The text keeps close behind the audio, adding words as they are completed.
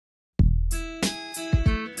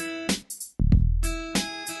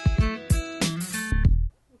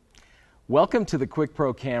Welcome to the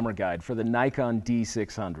QuickPro camera guide for the Nikon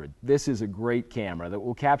D600. This is a great camera that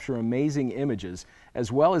will capture amazing images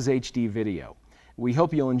as well as HD video. We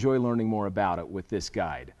hope you'll enjoy learning more about it with this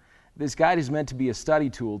guide. This guide is meant to be a study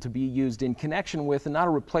tool to be used in connection with and not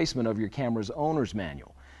a replacement of your camera's owner's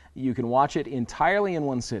manual. You can watch it entirely in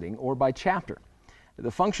one sitting or by chapter. The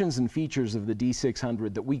functions and features of the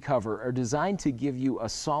D600 that we cover are designed to give you a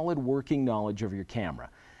solid working knowledge of your camera.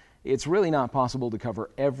 It's really not possible to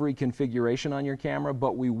cover every configuration on your camera,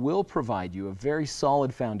 but we will provide you a very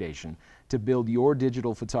solid foundation to build your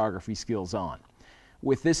digital photography skills on.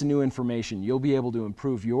 With this new information, you'll be able to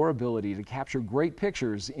improve your ability to capture great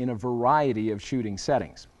pictures in a variety of shooting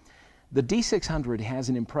settings. The D600 has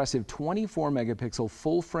an impressive 24 megapixel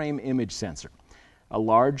full-frame image sensor, a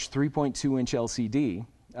large 3.2-inch LCD,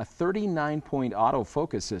 a 39-point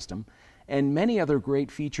autofocus system, and many other great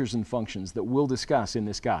features and functions that we'll discuss in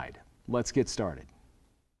this guide. Let's get started.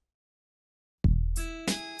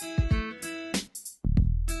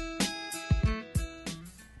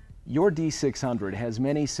 Your D600 has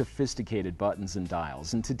many sophisticated buttons and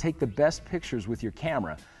dials, and to take the best pictures with your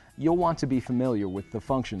camera, you'll want to be familiar with the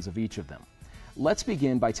functions of each of them. Let's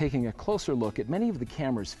begin by taking a closer look at many of the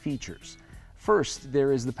camera's features. First,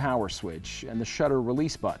 there is the power switch and the shutter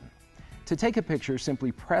release button. To take a picture,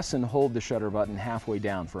 simply press and hold the shutter button halfway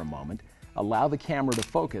down for a moment, allow the camera to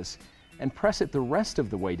focus, and press it the rest of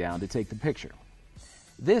the way down to take the picture.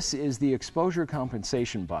 This is the exposure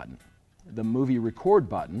compensation button, the movie record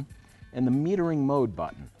button, and the metering mode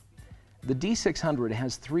button. The D600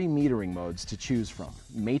 has 3 metering modes to choose from: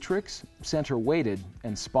 matrix, center weighted,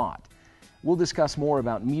 and spot. We'll discuss more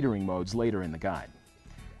about metering modes later in the guide.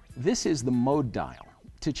 This is the mode dial.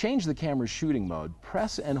 To change the camera's shooting mode,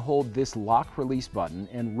 press and hold this lock release button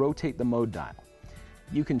and rotate the mode dial.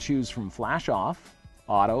 You can choose from flash off,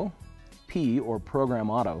 auto, P or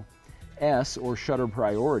program auto, S or shutter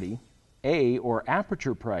priority, A or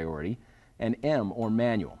aperture priority, and M or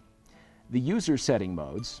manual. The user setting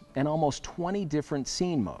modes, and almost 20 different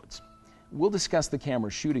scene modes. We'll discuss the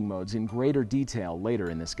camera's shooting modes in greater detail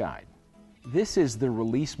later in this guide. This is the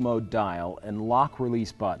release mode dial and lock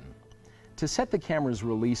release button. To set the camera's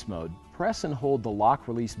release mode, press and hold the lock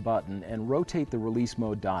release button and rotate the release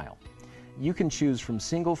mode dial. You can choose from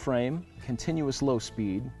single frame, continuous low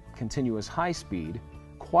speed, continuous high speed,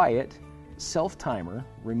 quiet, self-timer,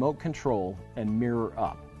 remote control, and mirror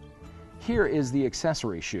up. Here is the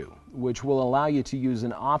accessory shoe, which will allow you to use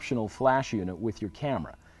an optional flash unit with your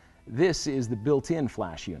camera. This is the built-in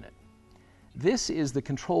flash unit. This is the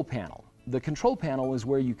control panel. The control panel is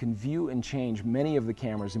where you can view and change many of the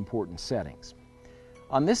camera's important settings.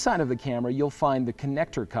 On this side of the camera, you'll find the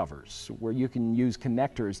connector covers, where you can use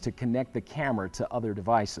connectors to connect the camera to other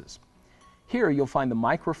devices. Here you'll find the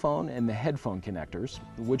microphone and the headphone connectors,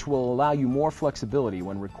 which will allow you more flexibility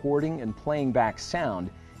when recording and playing back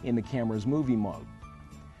sound in the camera's movie mode.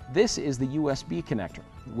 This is the USB connector,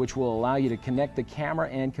 which will allow you to connect the camera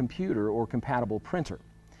and computer or compatible printer.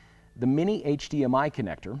 The mini HDMI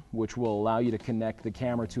connector, which will allow you to connect the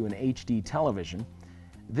camera to an HD television.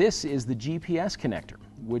 This is the GPS connector,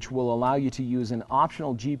 which will allow you to use an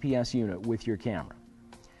optional GPS unit with your camera.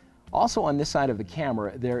 Also on this side of the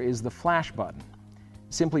camera, there is the flash button.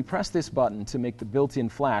 Simply press this button to make the built-in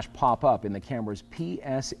flash pop up in the camera's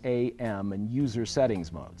PSAM and user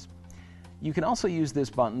settings modes. You can also use this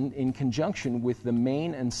button in conjunction with the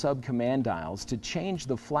main and sub command dials to change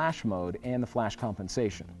the flash mode and the flash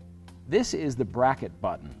compensation. This is the bracket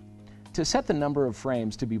button. To set the number of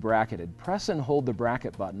frames to be bracketed, press and hold the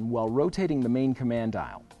bracket button while rotating the main command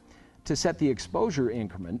dial. To set the exposure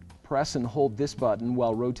increment, press and hold this button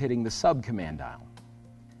while rotating the sub command dial.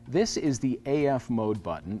 This is the AF mode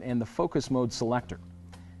button and the focus mode selector.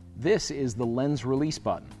 This is the lens release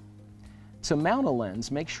button. To mount a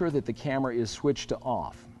lens, make sure that the camera is switched to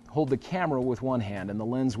off. Hold the camera with one hand and the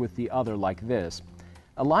lens with the other like this.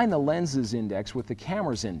 Align the lens's index with the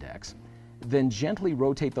camera's index, then gently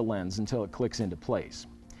rotate the lens until it clicks into place.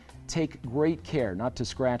 Take great care not to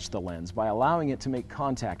scratch the lens by allowing it to make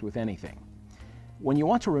contact with anything. When you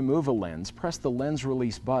want to remove a lens, press the lens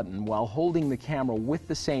release button while holding the camera with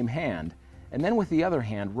the same hand, and then with the other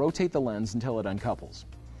hand rotate the lens until it uncouples.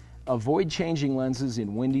 Avoid changing lenses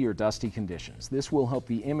in windy or dusty conditions. This will help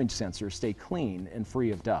the image sensor stay clean and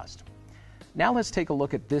free of dust. Now let's take a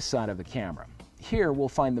look at this side of the camera. Here we'll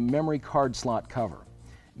find the memory card slot cover.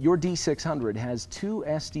 Your D600 has 2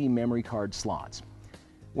 SD memory card slots.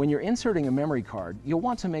 When you're inserting a memory card, you'll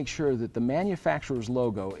want to make sure that the manufacturer's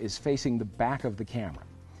logo is facing the back of the camera.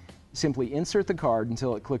 Simply insert the card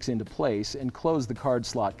until it clicks into place and close the card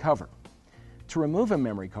slot cover. To remove a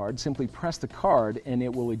memory card, simply press the card and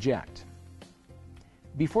it will eject.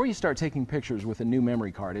 Before you start taking pictures with a new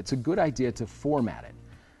memory card, it's a good idea to format it.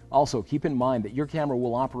 Also, keep in mind that your camera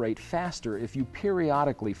will operate faster if you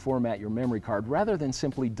periodically format your memory card rather than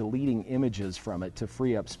simply deleting images from it to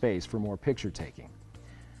free up space for more picture taking.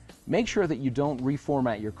 Make sure that you don't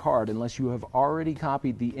reformat your card unless you have already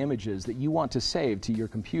copied the images that you want to save to your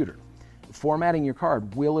computer. Formatting your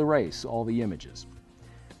card will erase all the images.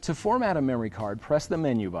 To format a memory card, press the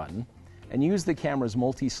menu button and use the camera's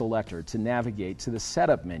multi-selector to navigate to the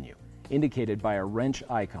Setup menu, indicated by a wrench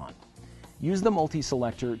icon. Use the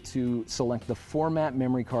multi-selector to select the Format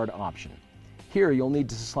Memory Card option. Here you'll need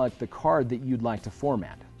to select the card that you'd like to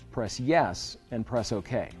format. Press Yes and press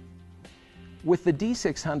OK. With the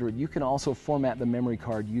D600, you can also format the memory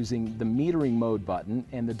card using the metering mode button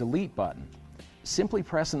and the delete button. Simply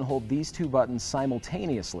press and hold these two buttons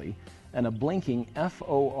simultaneously and a blinking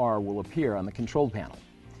FOR will appear on the control panel.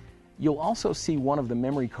 You'll also see one of the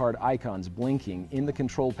memory card icons blinking in the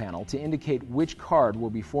control panel to indicate which card will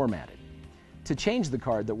be formatted. To change the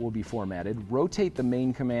card that will be formatted, rotate the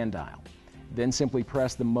main command dial. Then simply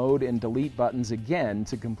press the mode and delete buttons again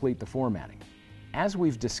to complete the formatting. As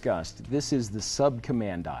we've discussed, this is the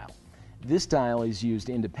sub-command dial. This dial is used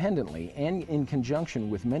independently and in conjunction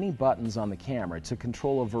with many buttons on the camera to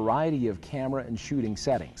control a variety of camera and shooting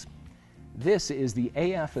settings. This is the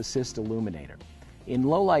AF Assist Illuminator. In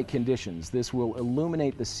low-light conditions, this will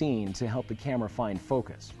illuminate the scene to help the camera find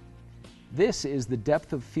focus. This is the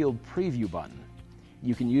Depth of Field Preview button.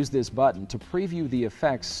 You can use this button to preview the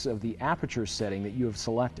effects of the aperture setting that you have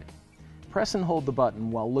selected. Press and hold the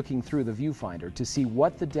button while looking through the viewfinder to see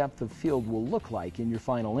what the depth of field will look like in your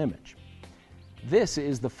final image. This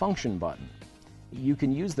is the Function button. You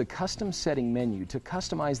can use the Custom Setting menu to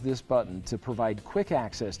customize this button to provide quick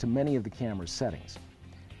access to many of the camera's settings.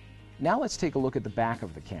 Now let's take a look at the back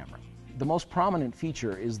of the camera. The most prominent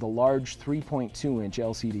feature is the large 3.2-inch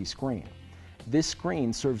LCD screen. This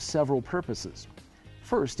screen serves several purposes.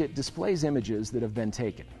 First, it displays images that have been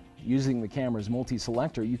taken. Using the camera's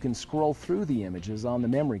multi-selector, you can scroll through the images on the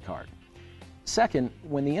memory card. Second,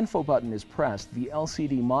 when the info button is pressed, the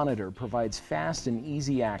LCD monitor provides fast and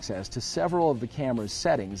easy access to several of the camera's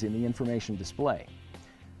settings in the information display.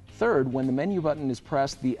 Third, when the menu button is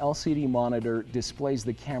pressed, the LCD monitor displays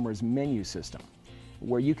the camera's menu system,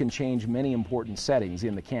 where you can change many important settings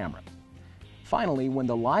in the camera. Finally, when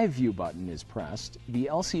the Live View button is pressed, the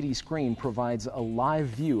LCD screen provides a live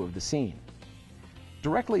view of the scene.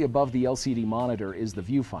 Directly above the LCD monitor is the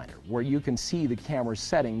viewfinder, where you can see the camera's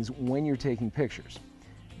settings when you're taking pictures.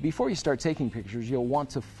 Before you start taking pictures, you'll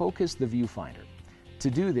want to focus the viewfinder. To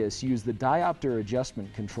do this, use the diopter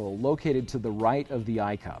adjustment control located to the right of the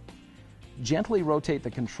eye cup. Gently rotate the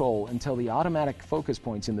control until the automatic focus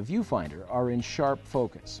points in the viewfinder are in sharp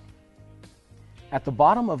focus. At the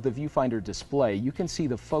bottom of the viewfinder display, you can see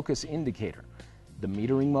the focus indicator, the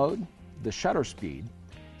metering mode, the shutter speed,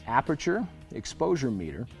 aperture, exposure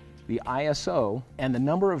meter, the ISO, and the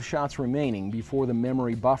number of shots remaining before the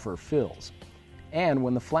memory buffer fills. And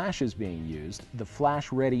when the flash is being used, the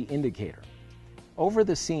flash ready indicator. Over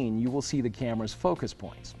the scene, you will see the camera's focus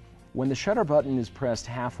points. When the shutter button is pressed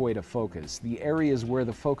halfway to focus, the areas where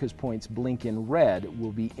the focus points blink in red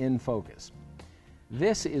will be in focus.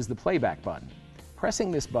 This is the playback button.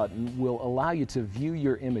 Pressing this button will allow you to view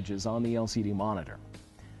your images on the LCD monitor.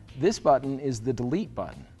 This button is the delete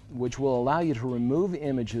button, which will allow you to remove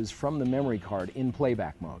images from the memory card in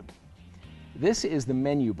playback mode. This is the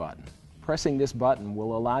menu button. Pressing this button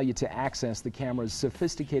will allow you to access the camera's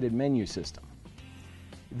sophisticated menu system.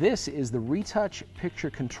 This is the Retouch Picture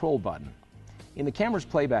Control button. In the camera's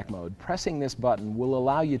playback mode, pressing this button will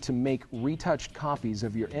allow you to make retouched copies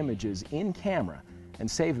of your images in camera and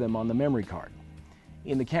save them on the memory card.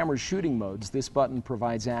 In the camera's shooting modes, this button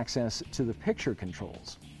provides access to the picture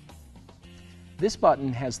controls. This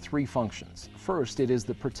button has three functions. First, it is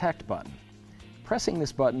the Protect button. Pressing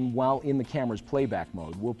this button while in the camera's playback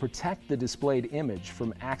mode will protect the displayed image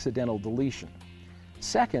from accidental deletion.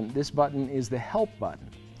 Second, this button is the Help button.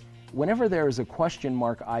 Whenever there is a question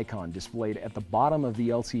mark icon displayed at the bottom of the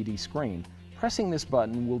LCD screen, pressing this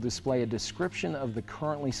button will display a description of the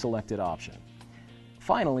currently selected option.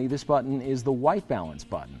 Finally, this button is the White Balance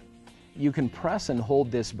button. You can press and hold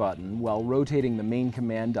this button while rotating the main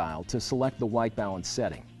command dial to select the white balance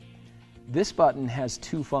setting. This button has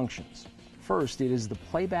two functions. First, it is the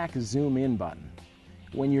Playback Zoom In button.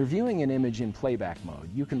 When you're viewing an image in playback mode,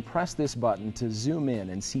 you can press this button to zoom in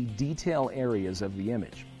and see detail areas of the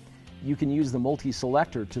image. You can use the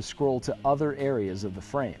multi-selector to scroll to other areas of the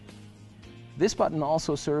frame. This button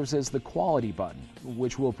also serves as the Quality button,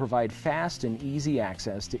 which will provide fast and easy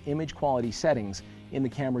access to image quality settings in the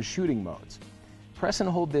camera's shooting modes. Press and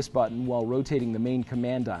hold this button while rotating the main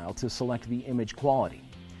command dial to select the image quality.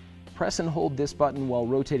 Press and hold this button while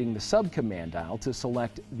rotating the sub-command dial to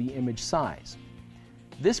select the image size.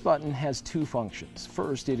 This button has two functions.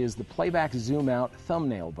 First, it is the playback zoom out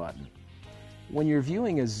thumbnail button. When you're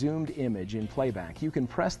viewing a zoomed image in playback, you can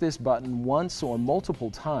press this button once or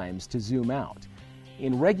multiple times to zoom out.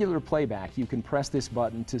 In regular playback, you can press this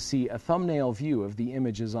button to see a thumbnail view of the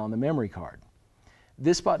images on the memory card.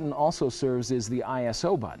 This button also serves as the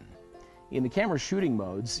ISO button. In the camera shooting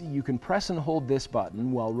modes, you can press and hold this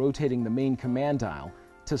button while rotating the main command dial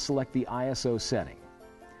to select the ISO setting.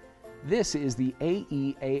 This is the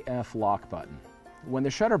AEAF lock button. When the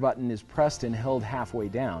shutter button is pressed and held halfway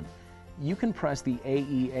down, you can press the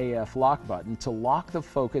AEAF lock button to lock the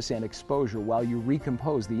focus and exposure while you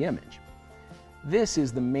recompose the image. This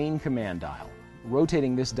is the main command dial.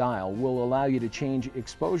 Rotating this dial will allow you to change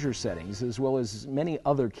exposure settings as well as many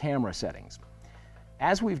other camera settings.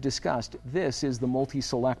 As we've discussed, this is the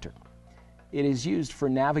multi-selector. It is used for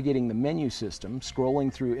navigating the menu system,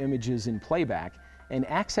 scrolling through images in playback, and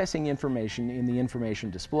accessing information in the information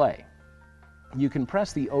display. You can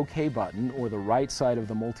press the OK button or the right side of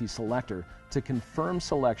the multi-selector to confirm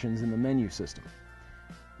selections in the menu system.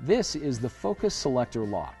 This is the focus selector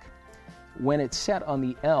lock. When it's set on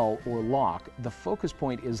the L or lock, the focus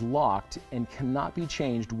point is locked and cannot be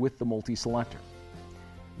changed with the multi-selector.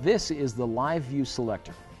 This is the live view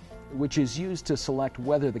selector, which is used to select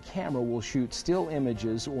whether the camera will shoot still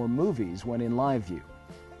images or movies when in live view.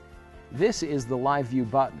 This is the live view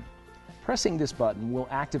button. Pressing this button will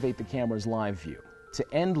activate the camera's live view. To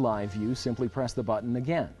end live view, simply press the button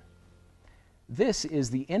again. This is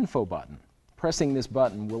the info button. Pressing this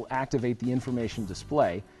button will activate the information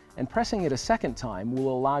display, and pressing it a second time will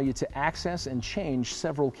allow you to access and change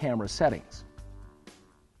several camera settings.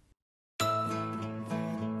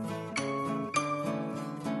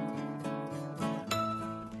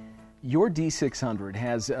 Your D600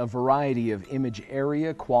 has a variety of image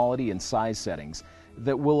area, quality, and size settings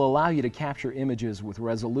that will allow you to capture images with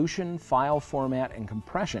resolution, file format, and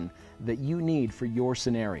compression that you need for your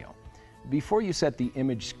scenario. Before you set the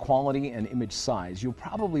image quality and image size, you'll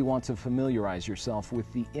probably want to familiarize yourself with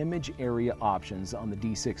the image area options on the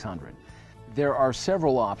D600. There are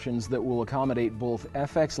several options that will accommodate both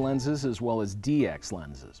FX lenses as well as DX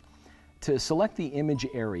lenses. To select the image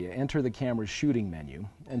area, enter the camera's shooting menu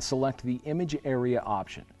and select the image area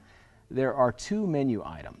option. There are two menu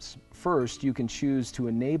items. First, you can choose to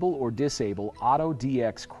enable or disable Auto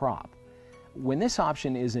DX Crop. When this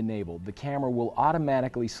option is enabled, the camera will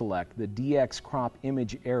automatically select the DX Crop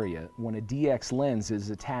image area when a DX lens is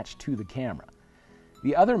attached to the camera.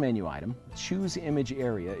 The other menu item, Choose Image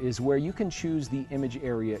Area, is where you can choose the image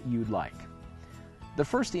area you'd like. The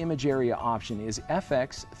first image area option is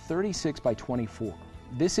FX 36 by 24.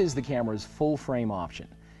 This is the camera's full frame option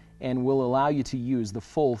and will allow you to use the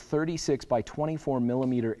full 36 by 24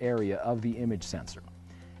 millimeter area of the image sensor.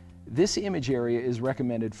 This image area is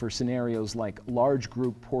recommended for scenarios like large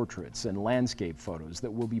group portraits and landscape photos that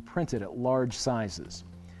will be printed at large sizes.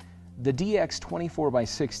 The DX 24 by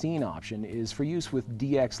 16 option is for use with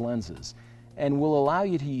DX lenses and will allow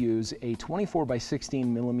you to use a 24 by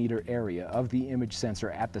 16 millimeter area of the image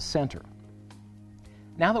sensor at the center.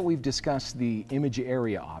 Now that we've discussed the image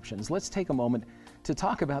area options, let's take a moment to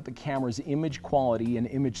talk about the camera's image quality and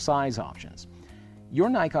image size options. Your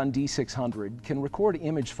Nikon D600 can record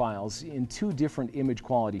image files in two different image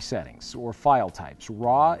quality settings, or file types,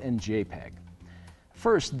 RAW and JPEG.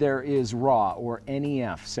 First, there is RAW or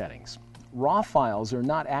NEF settings. RAW files are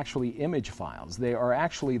not actually image files. They are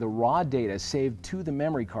actually the raw data saved to the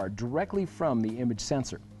memory card directly from the image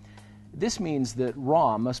sensor. This means that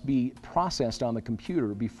RAW must be processed on the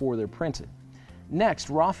computer before they're printed. Next,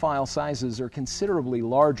 RAW file sizes are considerably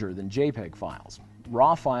larger than JPEG files.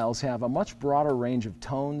 RAW files have a much broader range of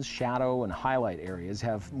tones, shadow, and highlight areas,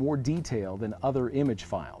 have more detail than other image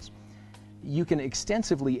files. You can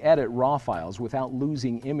extensively edit RAW files without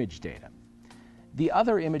losing image data. The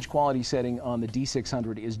other image quality setting on the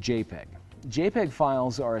D600 is JPEG. JPEG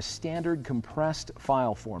files are a standard compressed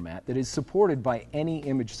file format that is supported by any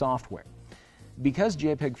image software. Because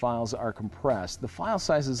JPEG files are compressed, the file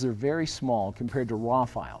sizes are very small compared to RAW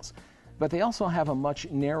files, but they also have a much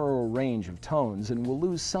narrower range of tones and will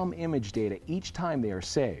lose some image data each time they are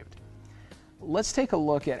saved. Let's take a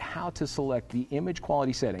look at how to select the image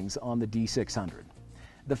quality settings on the D600.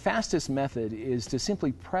 The fastest method is to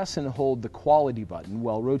simply press and hold the quality button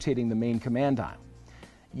while rotating the main command dial.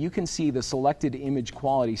 You can see the selected image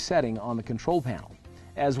quality setting on the control panel,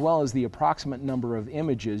 as well as the approximate number of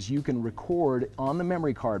images you can record on the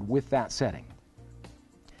memory card with that setting.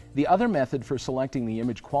 The other method for selecting the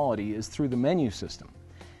image quality is through the menu system.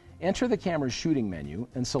 Enter the camera's shooting menu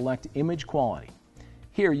and select Image Quality.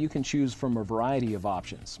 Here you can choose from a variety of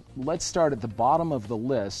options. Let's start at the bottom of the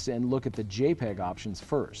list and look at the JPEG options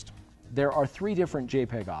first. There are 3 different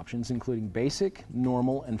JPEG options, including Basic,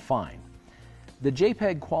 Normal, and Fine. The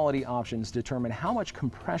JPEG quality options determine how much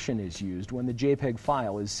compression is used when the JPEG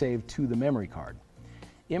file is saved to the memory card.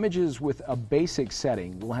 Images with a basic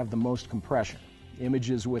setting will have the most compression.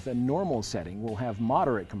 Images with a normal setting will have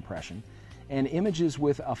moderate compression, and images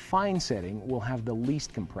with a fine setting will have the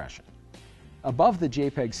least compression. Above the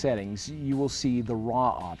JPEG settings, you will see the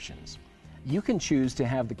RAW options. You can choose to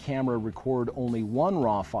have the camera record only one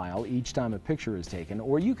RAW file each time a picture is taken,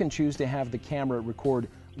 or you can choose to have the camera record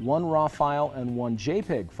one RAW file and one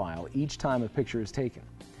JPEG file each time a picture is taken.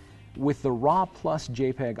 With the RAW plus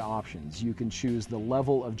JPEG options, you can choose the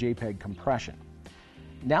level of JPEG compression.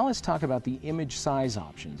 Now let's talk about the image size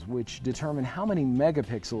options, which determine how many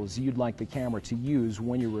megapixels you'd like the camera to use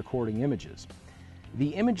when you're recording images. The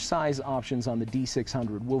image size options on the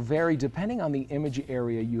D600 will vary depending on the image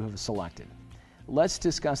area you have selected. Let's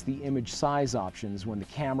discuss the image size options when the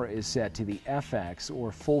camera is set to the FX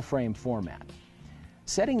or full frame format.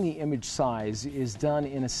 Setting the image size is done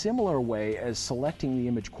in a similar way as selecting the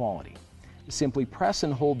image quality. Simply press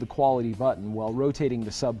and hold the quality button while rotating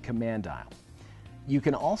the sub-command dial. You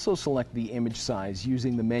can also select the image size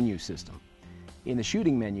using the menu system. In the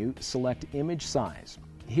shooting menu, select Image Size.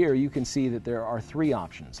 Here you can see that there are 3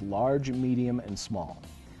 options, large, medium, and small.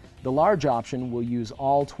 The large option will use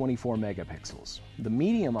all 24 megapixels. The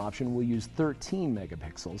medium option will use 13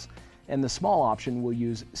 megapixels, and the small option will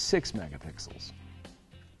use 6 megapixels.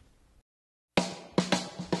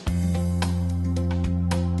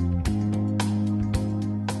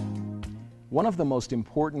 One of the most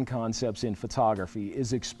important concepts in photography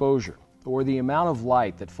is exposure, or the amount of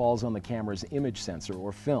light that falls on the camera's image sensor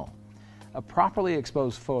or film. A properly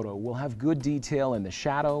exposed photo will have good detail in the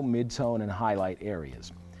shadow, midtone, and highlight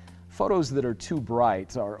areas. Photos that are too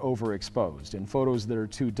bright are overexposed, and photos that are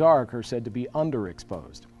too dark are said to be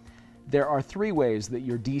underexposed. There are 3 ways that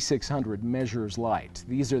your D600 measures light.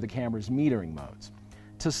 These are the camera's metering modes.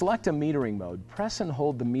 To select a metering mode, press and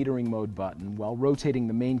hold the metering mode button while rotating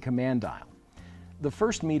the main command dial. The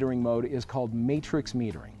first metering mode is called matrix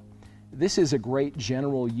metering. This is a great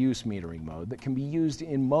general use metering mode that can be used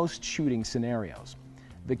in most shooting scenarios.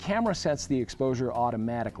 The camera sets the exposure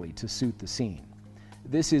automatically to suit the scene.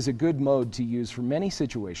 This is a good mode to use for many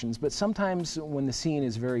situations, but sometimes when the scene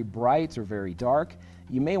is very bright or very dark,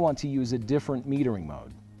 you may want to use a different metering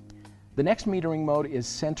mode. The next metering mode is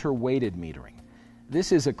center weighted metering.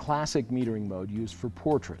 This is a classic metering mode used for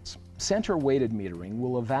portraits. Center weighted metering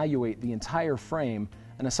will evaluate the entire frame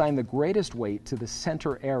and assign the greatest weight to the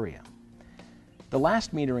center area. The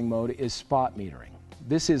last metering mode is spot metering.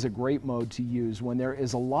 This is a great mode to use when there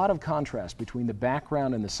is a lot of contrast between the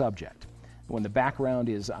background and the subject, when the background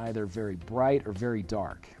is either very bright or very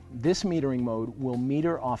dark. This metering mode will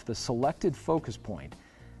meter off the selected focus point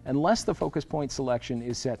unless the focus point selection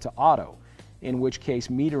is set to auto, in which case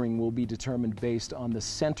metering will be determined based on the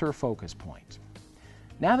center focus point.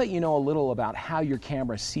 Now that you know a little about how your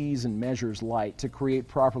camera sees and measures light to create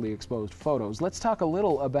properly exposed photos, let's talk a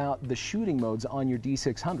little about the shooting modes on your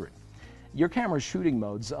D600. Your camera's shooting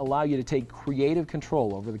modes allow you to take creative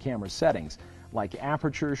control over the camera's settings, like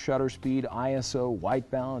aperture, shutter speed, ISO, white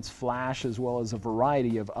balance, flash, as well as a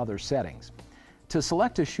variety of other settings. To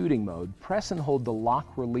select a shooting mode, press and hold the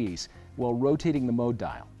lock release while rotating the mode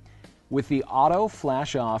dial. With the auto,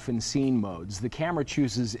 flash off, and scene modes, the camera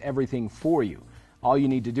chooses everything for you. All you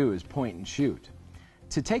need to do is point and shoot.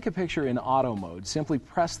 To take a picture in auto mode, simply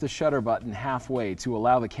press the shutter button halfway to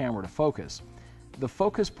allow the camera to focus. The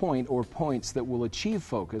focus point or points that will achieve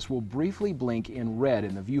focus will briefly blink in red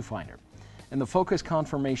in the viewfinder, and the focus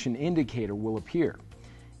confirmation indicator will appear.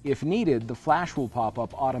 If needed, the flash will pop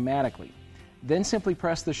up automatically. Then simply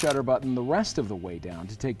press the shutter button the rest of the way down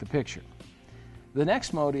to take the picture. The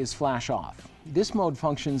next mode is flash off. This mode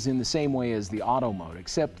functions in the same way as the auto mode,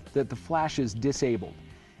 except that the flash is disabled.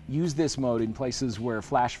 Use this mode in places where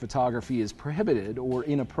flash photography is prohibited or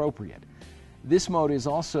inappropriate. This mode is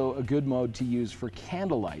also a good mode to use for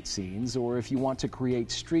candlelight scenes or if you want to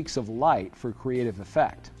create streaks of light for creative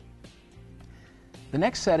effect. The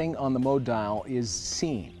next setting on the mode dial is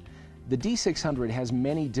Scene. The D600 has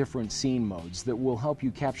many different scene modes that will help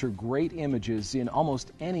you capture great images in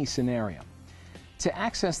almost any scenario. To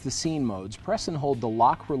access the scene modes, press and hold the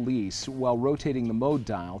lock release while rotating the mode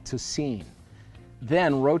dial to Scene.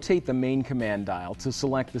 Then rotate the main command dial to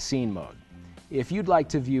select the scene mode. If you'd like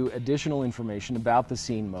to view additional information about the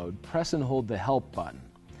scene mode, press and hold the Help button.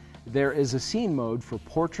 There is a scene mode for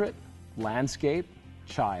portrait, landscape,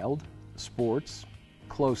 child, sports,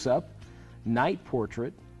 close-up, night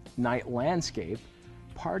portrait, night landscape,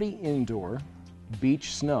 party indoor,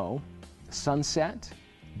 beach snow, sunset,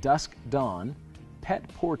 dusk dawn, pet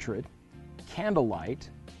portrait, candlelight,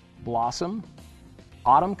 blossom,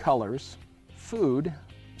 autumn colors, food,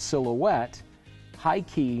 silhouette, high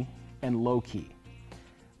key, and low key.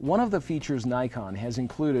 One of the features Nikon has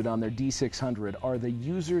included on their D600 are the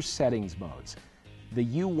user settings modes, the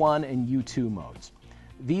U1 and U2 modes.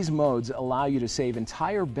 These modes allow you to save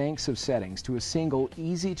entire banks of settings to a single,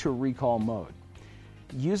 easy-to-recall mode.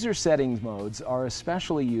 User settings modes are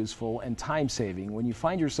especially useful and time-saving when you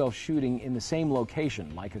find yourself shooting in the same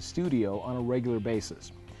location, like a studio, on a regular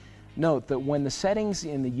basis. Note that when the settings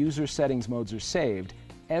in the user settings modes are saved,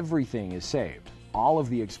 everything is saved. All of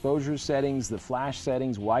the exposure settings, the flash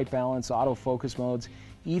settings, white balance, autofocus modes,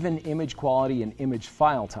 even image quality and image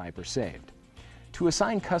file type are saved. To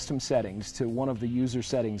assign custom settings to one of the user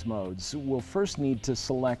settings modes, we'll first need to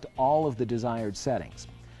select all of the desired settings.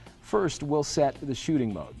 First, we'll set the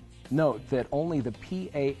shooting mode. Note that only the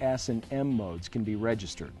P, A, S, and M modes can be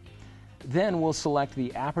registered. Then we'll select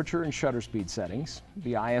the aperture and shutter speed settings,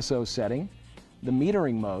 the ISO setting, the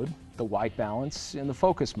metering mode, the white balance, and the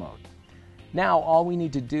focus mode. Now all we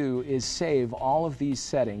need to do is save all of these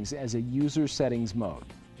settings as a user settings mode.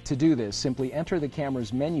 To do this, simply enter the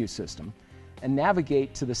camera's menu system and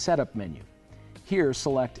navigate to the Setup menu. Here,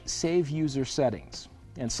 select Save User Settings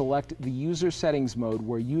and select the user settings mode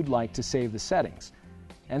where you'd like to save the settings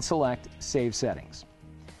and select Save Settings.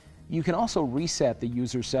 You can also reset the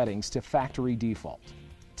user settings to factory default.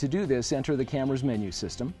 To do this, enter the camera's menu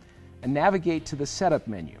system and navigate to the Setup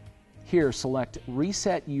menu. Here, select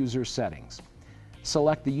Reset User Settings.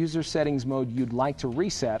 Select the user settings mode you'd like to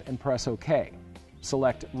reset and press OK.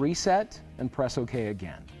 Select Reset and press OK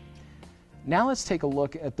again. Now let's take a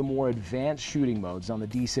look at the more advanced shooting modes on the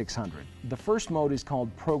D600. The first mode is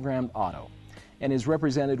called Programmed Auto and is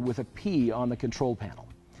represented with a P on the control panel.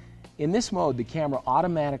 In this mode, the camera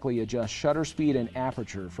automatically adjusts shutter speed and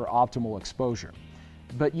aperture for optimal exposure,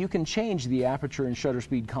 but you can change the aperture and shutter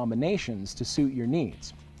speed combinations to suit your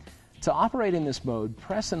needs. To operate in this mode,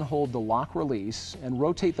 press and hold the lock release and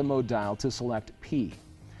rotate the mode dial to select P.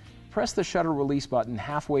 Press the shutter release button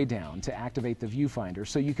halfway down to activate the viewfinder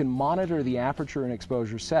so you can monitor the aperture and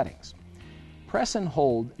exposure settings. Press and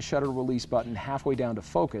hold shutter release button halfway down to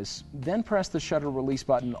focus, then press the shutter release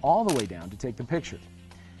button all the way down to take the picture.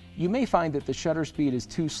 You may find that the shutter speed is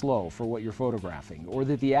too slow for what you're photographing, or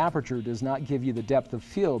that the aperture does not give you the depth of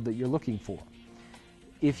field that you're looking for.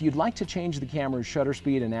 If you'd like to change the camera's shutter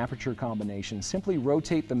speed and aperture combination, simply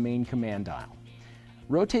rotate the main command dial.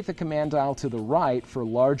 Rotate the command dial to the right for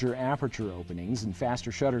larger aperture openings and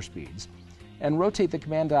faster shutter speeds, and rotate the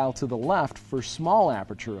command dial to the left for small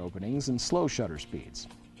aperture openings and slow shutter speeds.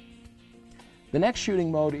 The next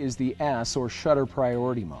shooting mode is the S, or Shutter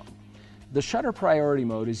Priority mode. The Shutter Priority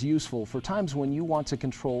mode is useful for times when you want to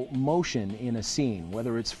control motion in a scene,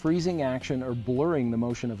 whether it's freezing action or blurring the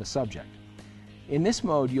motion of a subject. In this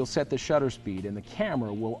mode, you'll set the shutter speed and the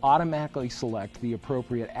camera will automatically select the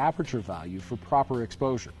appropriate aperture value for proper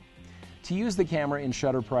exposure. To use the camera in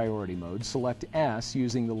Shutter Priority mode, select S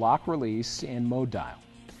using the lock release and mode dial.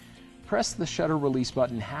 Press the shutter release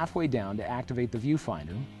button halfway down to activate the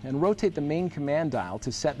viewfinder and rotate the main command dial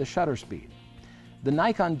to set the shutter speed. The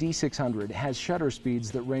Nikon D600 has shutter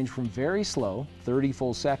speeds that range from very slow, 30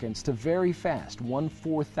 full seconds, to very fast,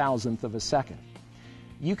 1/4000th of a second.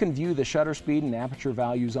 You can view the shutter speed and aperture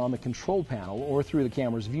values on the control panel or through the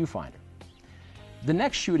camera's viewfinder. The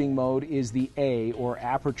next shooting mode is the A, or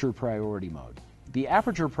Aperture Priority mode. The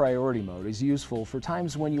Aperture Priority mode is useful for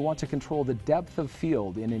times when you want to control the depth of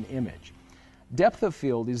field in an image. Depth of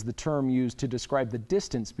field is the term used to describe the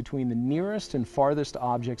distance between the nearest and farthest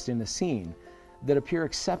objects in the scene that appear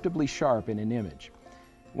acceptably sharp in an image.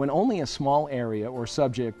 When only a small area or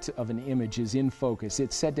subject of an image is in focus,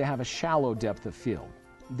 it's said to have a shallow depth of field.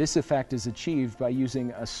 This effect is achieved by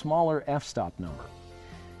using a smaller f-stop number.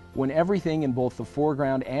 When everything in both the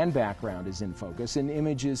foreground and background is in focus, an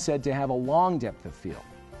image is said to have a long depth of field.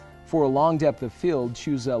 For a long depth of field,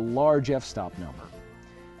 choose a large f-stop number.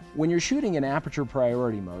 When you're shooting in Aperture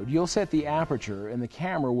Priority mode, you'll set the aperture and the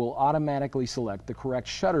camera will automatically select the correct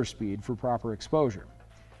shutter speed for proper exposure.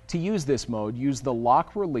 To use this mode, use the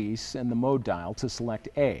lock release and the mode dial to select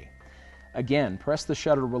A. Again, press the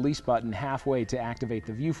shutter release button halfway to activate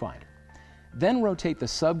the viewfinder. Then rotate the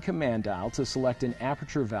sub-command dial to select an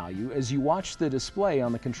aperture value as you watch the display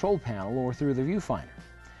on the control panel or through the viewfinder.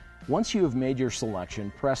 Once you have made your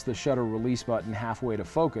selection, press the shutter release button halfway to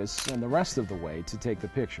focus and the rest of the way to take the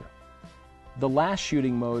picture. The last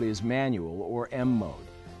shooting mode is manual, or M mode.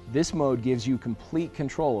 This mode gives you complete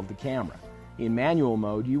control of the camera. In manual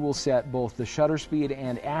mode, you will set both the shutter speed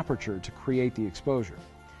and aperture to create the exposure.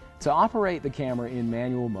 To operate the camera in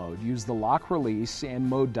manual mode, use the lock release and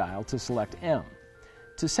mode dial to select M.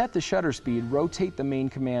 To set the shutter speed, rotate the main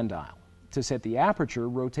command dial. To set the aperture,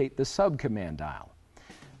 rotate the sub-command dial.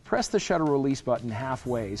 Press the shutter release button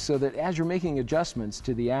halfway so that as you're making adjustments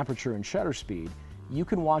to the aperture and shutter speed, you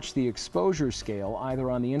can watch the exposure scale either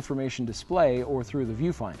on the information display or through the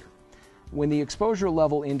viewfinder. When the exposure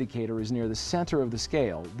level indicator is near the center of the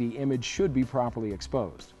scale, the image should be properly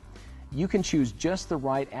exposed. You can choose just the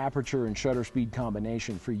right aperture and shutter speed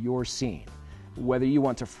combination for your scene, whether you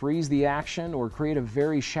want to freeze the action or create a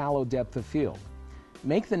very shallow depth of field.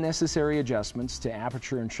 Make the necessary adjustments to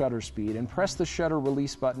aperture and shutter speed and press the shutter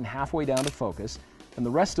release button halfway down to focus and the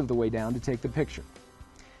rest of the way down to take the picture.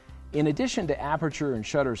 In addition to aperture and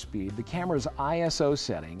shutter speed, the camera's ISO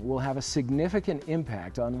setting will have a significant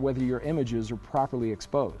impact on whether your images are properly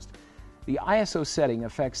exposed. The ISO setting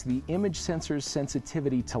affects the image sensor's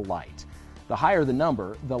sensitivity to light. The higher the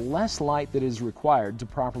number, the less light that is required to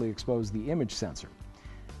properly expose the image sensor.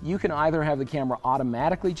 You can either have the camera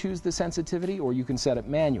automatically choose the sensitivity or you can set it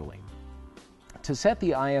manually. To set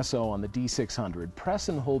the ISO on the D600, press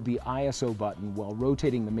and hold the ISO button while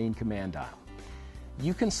rotating the main command dial.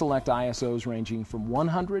 You can select ISOs ranging from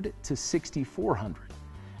 100 to 6400,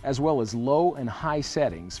 as well as low and high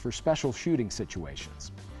settings for special shooting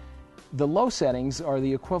situations. The low settings are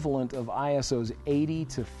the equivalent of ISOs 80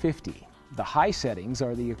 to 50. The high settings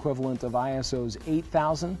are the equivalent of ISOs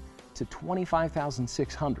 8000 to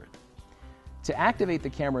 25600. To activate the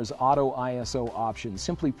camera's auto ISO option,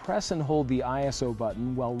 simply press and hold the ISO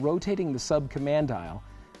button while rotating the sub-command dial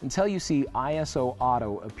until you see ISO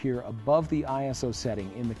Auto appear above the ISO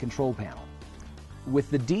setting in the control panel. With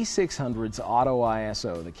the D600's Auto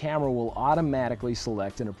ISO, the camera will automatically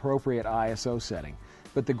select an appropriate ISO setting.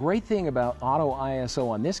 But the great thing about Auto ISO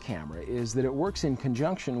on this camera is that it works in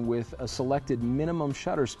conjunction with a selected minimum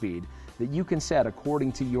shutter speed that you can set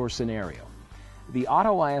according to your scenario. The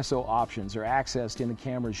Auto ISO options are accessed in the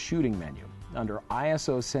camera's shooting menu under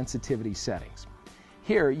ISO sensitivity settings.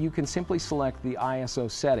 Here you can simply select the ISO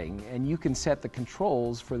setting and you can set the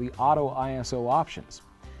controls for the Auto ISO options.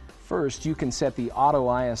 First, you can set the Auto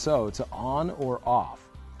ISO to on or off.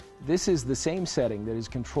 This is the same setting that is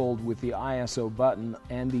controlled with the ISO button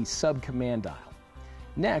and the sub-command dial.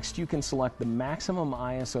 Next, you can select the maximum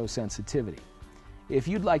ISO sensitivity. If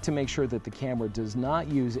you'd like to make sure that the camera does not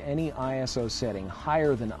use any ISO setting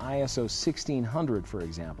higher than ISO 1600, for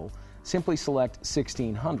example, simply select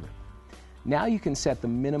 1600. Now you can set the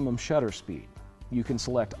minimum shutter speed. You can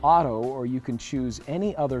select auto or you can choose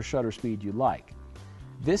any other shutter speed you like.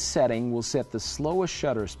 This setting will set the slowest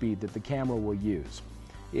shutter speed that the camera will use.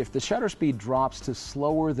 If the shutter speed drops to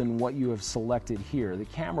slower than what you have selected here, the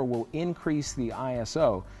camera will increase the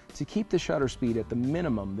ISO to keep the shutter speed at the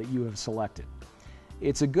minimum that you have selected.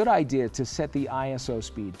 It's a good idea to set the ISO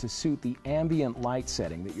speed to suit the ambient light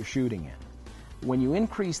setting that you're shooting in. When you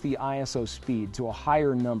increase the ISO speed to a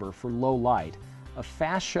higher number for low light, a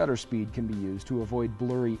fast shutter speed can be used to avoid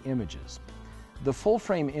blurry images. The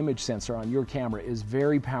full-frame image sensor on your camera is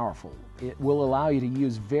very powerful. It will allow you to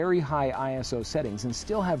use very high ISO settings and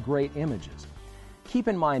still have great images. Keep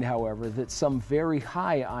in mind, however, that some very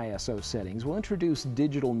high ISO settings will introduce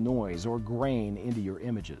digital noise or grain into your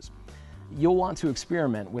images. You'll want to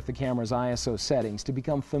experiment with the camera's ISO settings to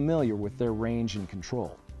become familiar with their range and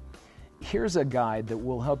control. Here's a guide that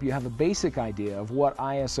will help you have a basic idea of what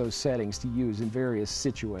ISO settings to use in various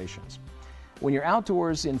situations. When you're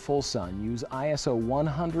outdoors in full sun, use ISO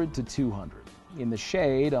 100 to 200. In the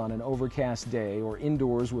shade on an overcast day or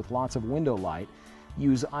indoors with lots of window light,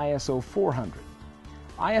 use ISO 400.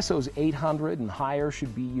 ISOs 800 and higher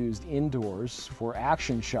should be used indoors for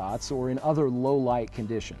action shots or in other low light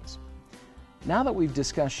conditions. Now that we've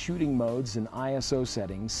discussed shooting modes and ISO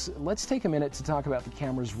settings, let's take a minute to talk about the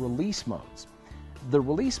camera's release modes. The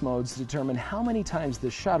release modes determine how many times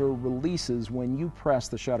the shutter releases when you press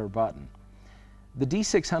the shutter button. The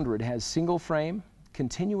D600 has single frame,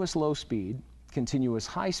 continuous low speed, continuous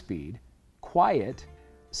high speed, quiet,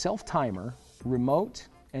 self-timer, remote,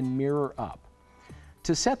 and mirror up.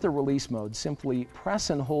 To set the release mode, simply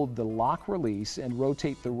press and hold the lock release and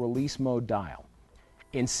rotate the release mode dial.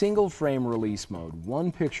 In single frame release mode,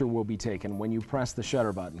 one picture will be taken when you press the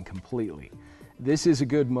shutter button completely. This is a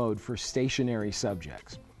good mode for stationary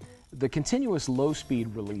subjects. The continuous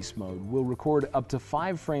low-speed release mode will record up to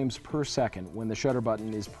 5 frames per second when the shutter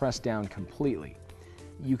button is pressed down completely.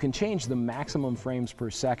 You can change the maximum frames per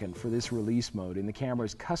second for this release mode in the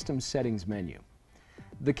camera's custom settings menu.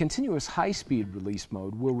 The continuous high-speed release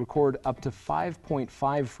mode will record up to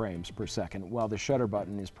 5.5 frames per second while the shutter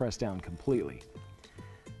button is pressed down completely.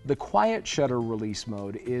 The quiet shutter release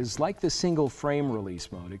mode is like the single frame release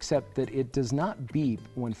mode, except that it does not beep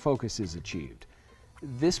when focus is achieved.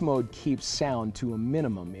 This mode keeps sound to a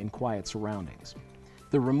minimum in quiet surroundings.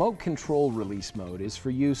 The remote control release mode is for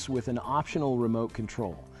use with an optional remote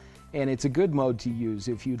control, and it's a good mode to use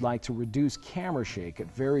if you'd like to reduce camera shake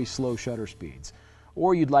at very slow shutter speeds,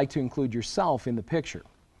 or you'd like to include yourself in the picture.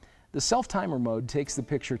 The self-timer mode takes the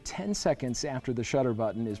picture 10 seconds after the shutter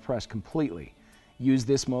button is pressed completely. Use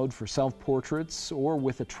this mode for self-portraits or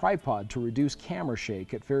with a tripod to reduce camera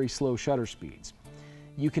shake at very slow shutter speeds.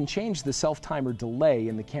 You can change the self-timer delay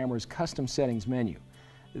in the camera's custom settings menu.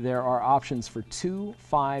 There are options for 2,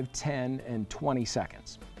 5, 10, and 20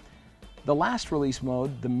 seconds. The last release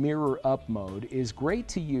mode, the mirror up mode, is great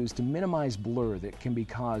to use to minimize blur that can be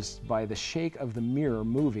caused by the shake of the mirror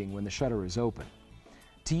moving when the shutter is open.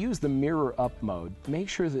 To use the mirror up mode, make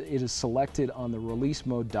sure that it is selected on the release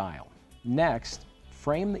mode dial. Next,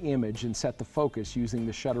 frame the image and set the focus using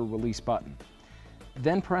the shutter release button.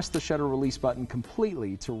 Then press the shutter release button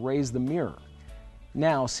completely to raise the mirror.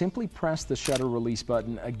 Now simply press the shutter release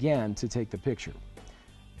button again to take the picture.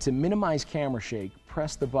 To minimize camera shake,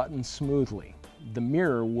 press the button smoothly. The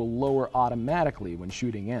mirror will lower automatically when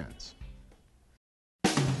shooting ends.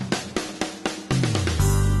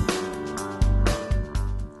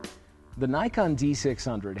 The Nikon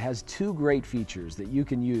D600 has 2 great features that you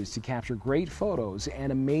can use to capture great photos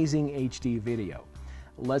and amazing HD video.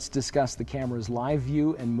 Let's discuss the camera's live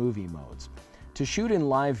view and movie modes. To shoot in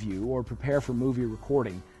live view or prepare for movie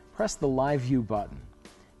recording, press the live view button.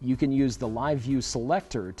 You can use the live view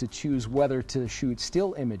selector to choose whether to shoot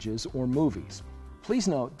still images or movies. Please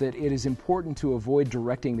note that it is important to avoid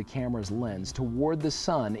directing the camera's lens toward the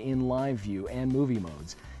sun in live view and movie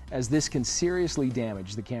modes, as this can seriously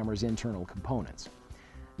damage the camera's internal components.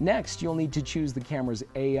 Next, you'll need to choose the camera's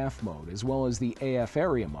AF mode as well as the AF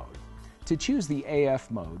area mode. To choose the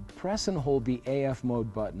AF mode, press and hold the AF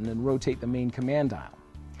mode button and rotate the main command dial.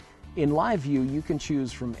 In live view, you can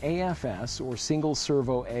choose from AFS or single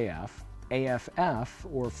servo AF, AFF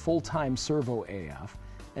or full-time servo AF,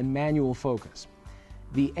 and manual focus.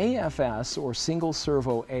 The AFS or single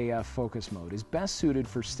servo AF focus mode is best suited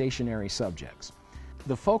for stationary subjects.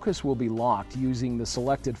 The focus will be locked using the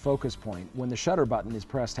selected focus point when the shutter button is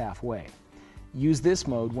pressed halfway. Use this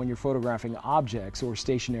mode when you're photographing objects or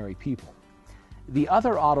stationary people. The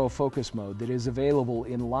other autofocus mode that is available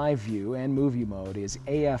in live view and movie mode is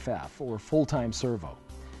AFF or full-time servo.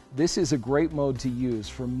 This is a great mode to use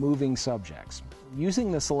for moving subjects. Using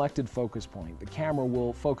the selected focus point, the camera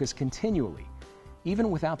will focus continually, even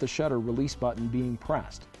without the shutter release button being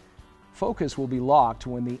pressed. Focus will be locked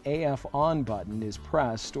when the AF on button is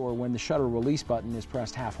pressed or when the shutter release button is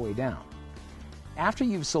pressed halfway down. After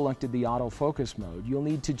you've selected the autofocus mode, you'll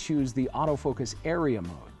need to choose the autofocus area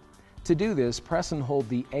mode. To do this, press and hold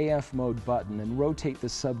the AF mode button and rotate the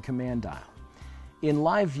sub-command dial. In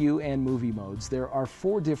live view and movie modes, there are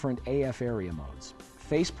 4 different AF area modes: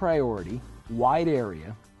 face priority, wide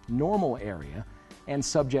area, normal area, and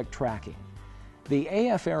subject tracking. The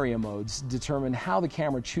AF area modes determine how the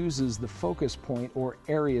camera chooses the focus point or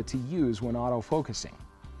area to use when autofocusing.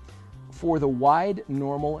 For the wide,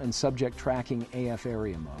 normal, and subject tracking AF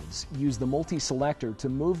area modes, use the multi-selector to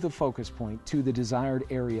move the focus point to the desired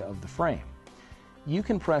area of the frame. You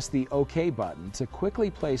can press the OK button to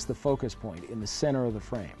quickly place the focus point in the center of the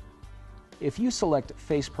frame. If you select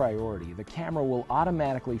face priority, the camera will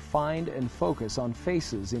automatically find and focus on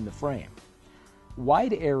faces in the frame.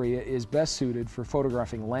 Wide area is best suited for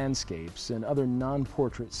photographing landscapes and other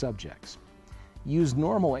non-portrait subjects. Use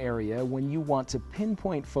normal area when you want to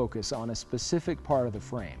pinpoint focus on a specific part of the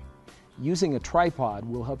frame. Using a tripod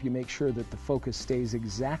will help you make sure that the focus stays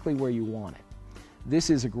exactly where you want it. This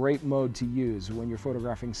is a great mode to use when you're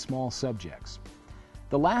photographing small subjects.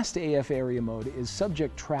 The last AF area mode is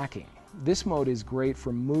subject tracking. This mode is great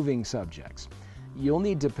for moving subjects. You'll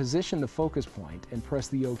need to position the focus point and press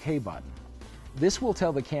the OK button. This will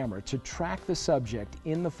tell the camera to track the subject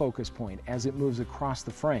in the focus point as it moves across the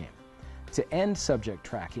frame. To end subject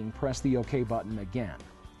tracking, press the OK button again.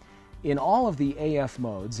 In all of the AF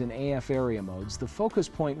modes and AF area modes, the focus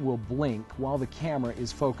point will blink while the camera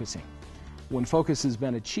is focusing. When focus has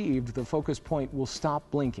been achieved, the focus point will stop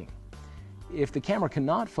blinking. If the camera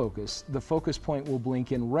cannot focus, the focus point will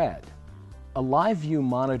blink in red. A live view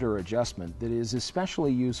monitor adjustment that is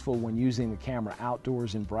especially useful when using the camera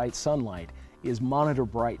outdoors in bright sunlight is monitor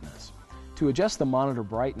brightness. To adjust the monitor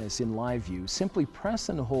brightness in live view, simply press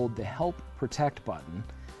and hold the Help Protect button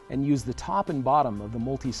and use the top and bottom of the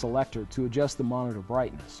multi-selector to adjust the monitor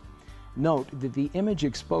brightness. Note that the image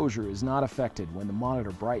exposure is not affected when the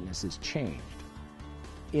monitor brightness is changed.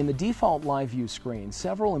 In the default live view screen,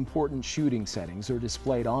 several important shooting settings are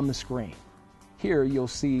displayed on the screen. Here you'll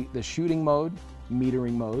see the shooting mode,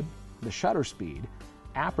 metering mode, the shutter speed,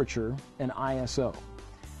 aperture, and ISO.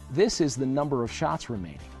 This is the number of shots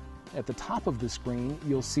remaining. At the top of the screen,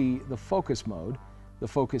 you'll see the focus mode, the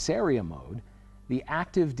focus area mode, the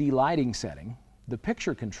active delighting setting, the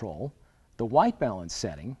picture control, the white balance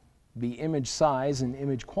setting, the image size and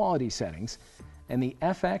image quality settings, and the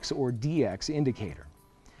FX or DX indicator.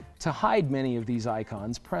 To hide many of these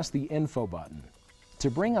icons, press the Info button. To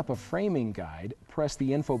bring up a framing guide, press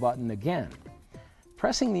the Info button again.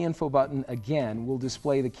 Pressing the Info button again will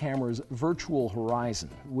display the camera's virtual horizon,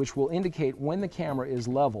 which will indicate when the camera is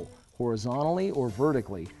level, horizontally or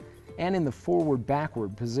vertically, and in the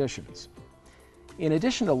forward-backward positions. In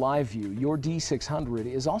addition to live view, your D600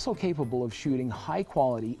 is also capable of shooting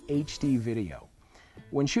high-quality HD video.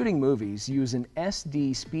 When shooting movies, use an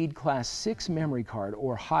SD Speed Class 6 memory card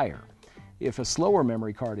or higher. If a slower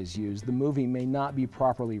memory card is used, the movie may not be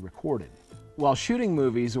properly recorded. While shooting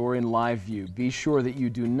movies or in live view, be sure that you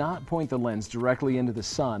do not point the lens directly into the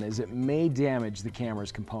sun, as it may damage the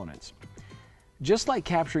camera's components. Just like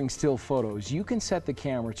capturing still photos, you can set the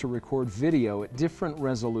camera to record video at different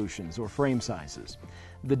resolutions or frame sizes.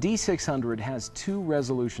 The D600 has two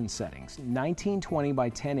resolution settings, 1920 by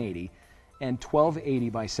 1080 and 1280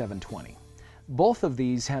 by 720. Both of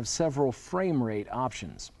these have several frame rate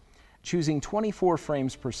options. Choosing 24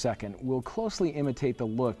 frames per second will closely imitate the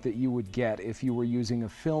look that you would get if you were using a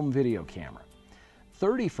film video camera.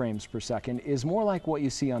 30 frames per second is more like what you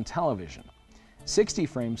see on television. 60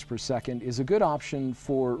 frames per second is a good option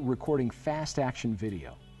for recording fast action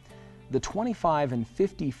video. The 25 and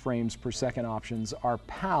 50 frames per second options are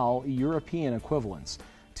PAL European equivalents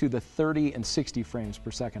to the 30 and 60 frames per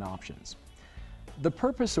second options. The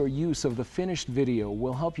purpose or use of the finished video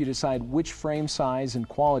will help you decide which frame size and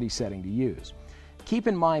quality setting to use. Keep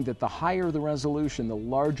in mind that the higher the resolution, the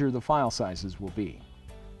larger the file sizes will be.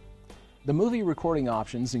 The movie recording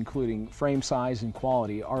options, including frame size and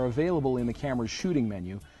quality, are available in the camera's shooting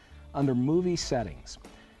menu under Movie Settings.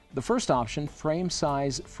 The first option, Frame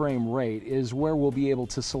Size, Frame Rate, is where we'll be able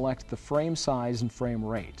to select the frame size and frame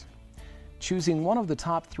rate. Choosing one of the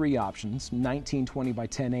top three options, 1920 by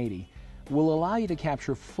 1080, will allow you to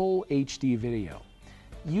capture full HD video.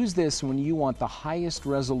 Use this when you want the highest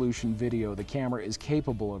resolution video the camera is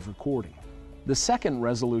capable of recording. The second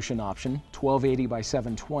resolution option, 1280 by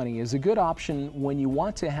 720, is a good option when you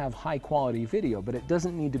want to have high quality video, but it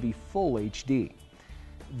doesn't need to be full HD.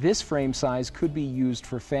 This frame size could be used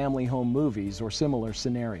for family home movies or similar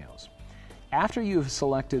scenarios. After you've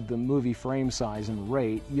selected the movie frame size and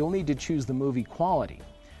rate, you'll need to choose the movie quality.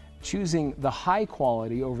 Choosing the high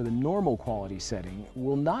quality over the normal quality setting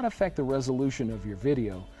will not affect the resolution of your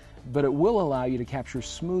video, but it will allow you to capture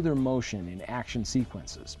smoother motion in action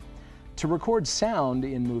sequences. To record sound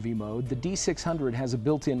in movie mode, the D600 has a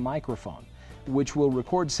built-in microphone, which will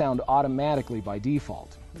record sound automatically by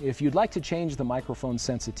default. If you'd like to change the microphone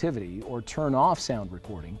sensitivity or turn off sound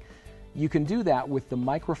recording, you can do that with the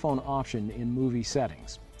microphone option in movie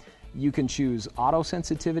settings. You can choose auto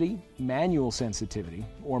sensitivity, manual sensitivity,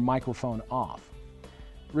 or microphone off.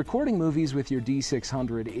 Recording movies with your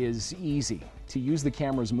D600 is easy. To use the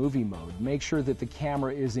camera's movie mode, make sure that the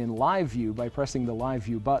camera is in live view by pressing the live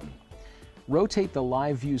view button. Rotate the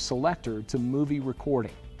live view selector to movie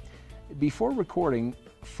recording. Before recording,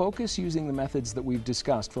 focus using the methods that we've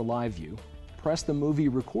discussed for live view. Press the movie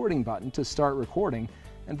recording button to start recording,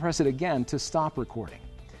 and press it again to stop recording.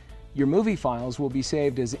 Your movie files will be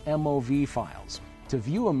saved as MOV files. To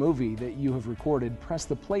view a movie that you have recorded, press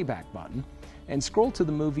the playback button and scroll to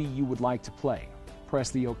the movie you would like to play.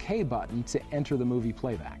 Press the OK button to enter the movie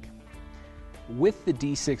playback. With the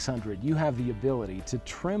D600, you have the ability to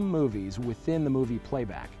trim movies within the movie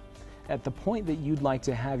playback. At the point that you'd like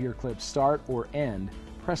to have your clip start or end,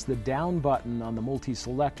 press the down button on the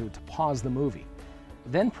multi-selector to pause the movie.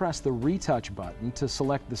 Then press the retouch button to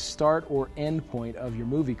select the start or end point of your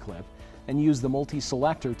movie clip and use the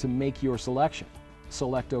multi-selector to make your selection.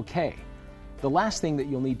 Select OK. The last thing that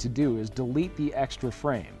you'll need to do is delete the extra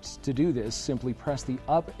frames. To do this, simply press the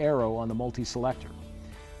up arrow on the multi-selector.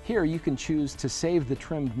 Here you can choose to save the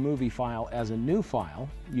trimmed movie file as a new file,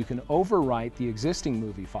 you can overwrite the existing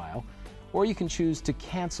movie file, or you can choose to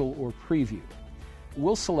cancel or preview.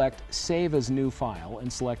 We'll select Save as New File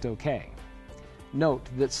and select OK. Note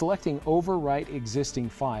that selecting Overwrite Existing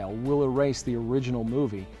File will erase the original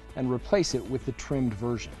movie and replace it with the trimmed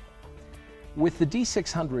version. With the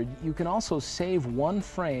D600, you can also save one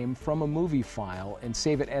frame from a movie file and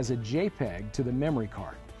save it as a JPEG to the memory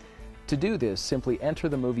card. To do this, simply enter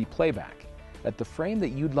the movie playback. At the frame that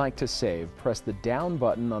you'd like to save, press the down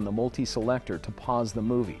button on the multi-selector to pause the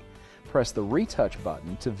movie. Press the retouch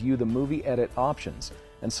button to view the movie edit options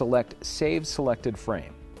and select Save Selected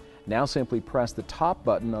Frame. Now simply press the top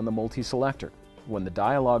button on the multi-selector. When the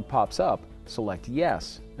dialog pops up, select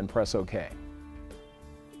Yes and press OK.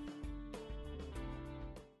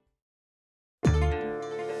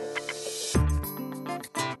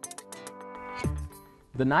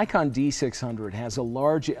 The Nikon D600 has a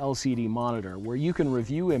large LCD monitor where you can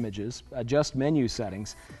review images, adjust menu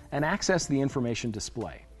settings, and access the information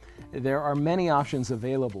display. There are many options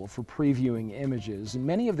available for previewing images, and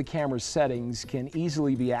many of the camera's settings can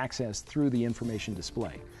easily be accessed through the information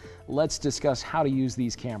display. Let's discuss how to use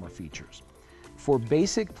these camera features. For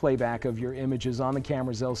basic playback of your images on the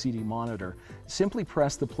camera's LCD monitor, simply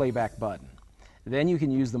press the playback button. Then you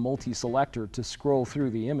can use the multi-selector to scroll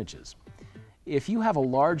through the images. If you have a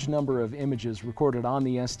large number of images recorded on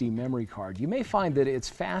the SD memory card, you may find that it's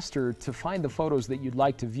faster to find the photos that you'd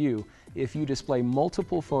like to view if you display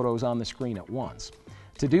multiple photos on the screen at once.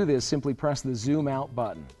 To do this, simply press the Zoom Out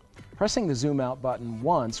button. Pressing the Zoom Out button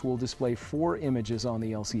once will display 4 images on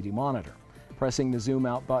the LCD monitor. Pressing the Zoom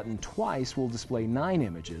Out button twice will display 9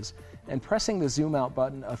 images, and pressing the Zoom Out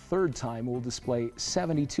button a third time will display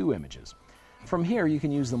 72 images. From here, you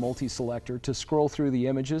can use the multi-selector to scroll through the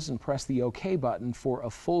images and press the OK button for a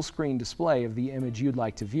full-screen display of the image you'd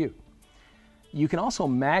like to view. You can also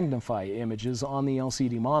magnify images on the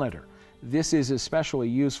LCD monitor. This is especially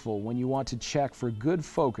useful when you want to check for good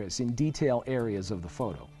focus in detail areas of the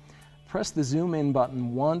photo. Press the Zoom In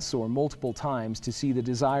button once or multiple times to see the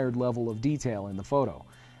desired level of detail in the photo.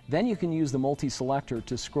 Then you can use the multi-selector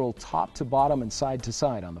to scroll top to bottom and side to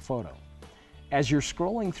side on the photo. As you're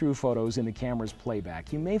scrolling through photos in the camera's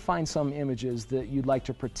playback, you may find some images that you'd like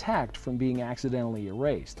to protect from being accidentally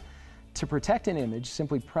erased. To protect an image,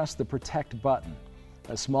 simply press the Protect button.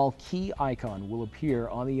 A small key icon will appear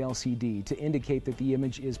on the LCD to indicate that the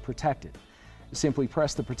image is protected. Simply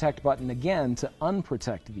press the Protect button again to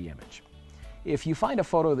unprotect the image. If you find a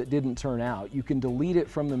photo that didn't turn out, you can delete it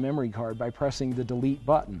from the memory card by pressing the Delete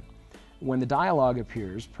button. When the dialog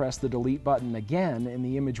appears, press the Delete button again and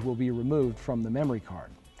the image will be removed from the memory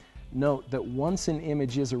card. Note that once an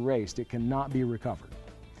image is erased, it cannot be recovered.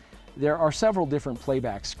 There are several different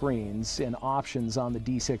playback screens and options on the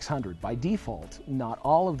D600. By default, not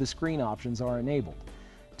all of the screen options are enabled.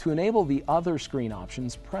 To enable the other screen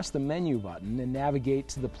options, press the Menu button and navigate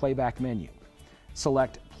to the Playback menu.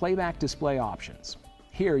 Select Playback Display Options.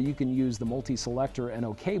 Here you can use the multi-selector and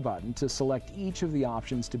OK button to select each of the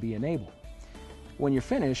options to be enabled. When you're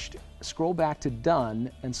finished, scroll back to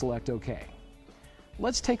Done and select OK.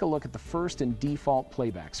 Let's take a look at the first and default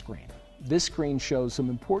playback screen. This screen shows some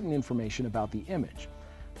important information about the image.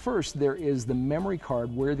 First, there is the memory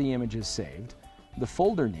card where the image is saved, the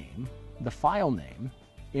folder name, the file name,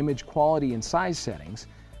 image quality and size settings,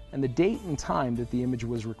 and the date and time that the image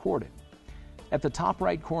was recorded. At the top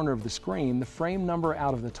right corner of the screen, the frame number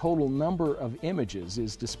out of the total number of images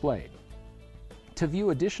is displayed. To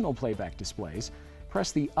view additional playback displays,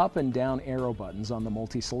 press the up and down arrow buttons on the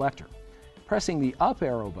multi-selector. Pressing the up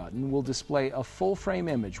arrow button will display a full frame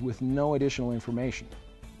image with no additional information.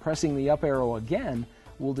 Pressing the up arrow again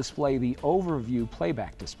will display the overview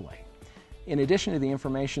playback display. In addition to the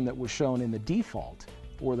information that was shown in the default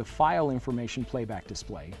or the file information playback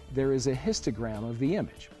display, there is a histogram of the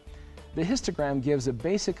image. The histogram gives a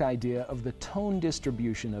basic idea of the tone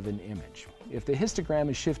distribution of an image. If the histogram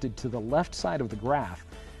is shifted to the left side of the graph,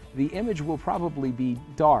 the image will probably be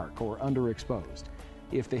dark or underexposed.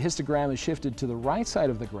 If the histogram is shifted to the right side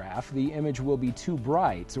of the graph, the image will be too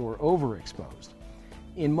bright or overexposed.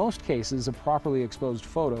 In most cases, a properly exposed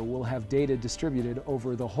photo will have data distributed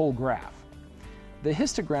over the whole graph. The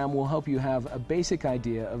histogram will help you have a basic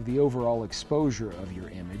idea of the overall exposure of your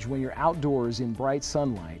image when you're outdoors in bright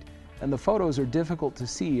sunlight and the photos are difficult to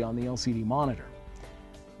see on the LCD monitor.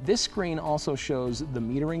 This screen also shows the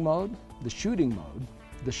metering mode, the shooting mode,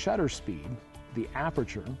 the shutter speed, the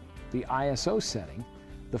aperture, the ISO setting,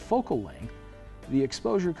 the focal length, the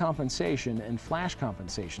exposure compensation and flash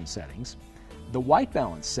compensation settings, the white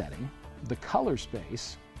balance setting, the color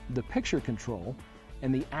space, the picture control,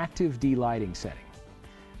 and the active delighting setting.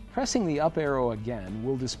 Pressing the up arrow again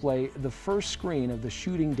will display the first screen of the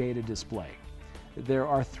shooting data display. There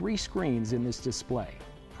are 3 screens in this display.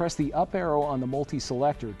 Press the up arrow on the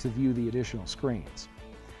multi-selector to view the additional screens.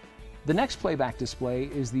 The next playback display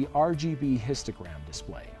is the RGB histogram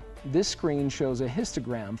display. This screen shows a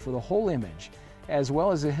histogram for the whole image, as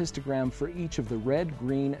well as a histogram for each of the red,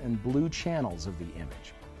 green, and blue channels of the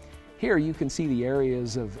image. Here you can see the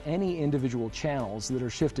areas of any individual channels that are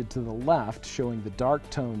shifted to the left, showing the dark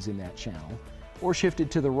tones in that channel, or shifted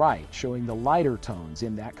to the right, showing the lighter tones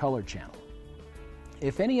in that color channel.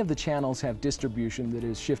 If any of the channels have distribution that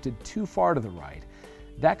is shifted too far to the right,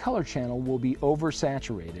 that color channel will be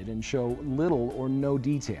oversaturated and show little or no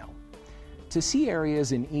detail. To see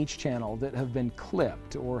areas in each channel that have been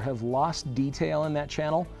clipped or have lost detail in that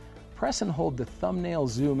channel, press and hold the thumbnail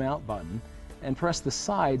zoom out button and press the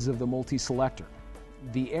sides of the multi-selector.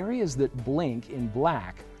 The areas that blink in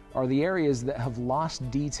black are the areas that have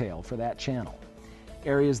lost detail for that channel.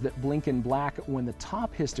 Areas that blink in black when the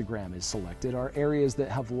top histogram is selected are areas that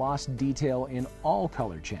have lost detail in all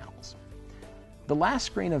color channels. The last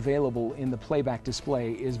screen available in the playback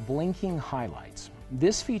display is blinking highlights.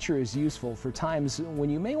 This feature is useful for times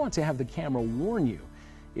when you may want to have the camera warn you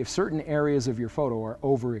if certain areas of your photo are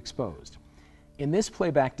overexposed. In this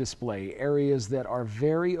playback display, areas that are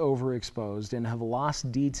very overexposed and have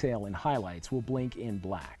lost detail in highlights will blink in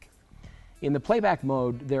black. In the playback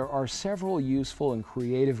mode, there are several useful and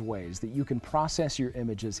creative ways that you can process your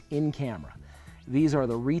images in camera. These are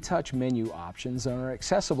the retouch menu options and are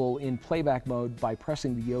accessible in playback mode by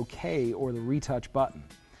pressing the OK or the retouch button.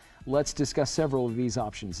 Let's discuss several of these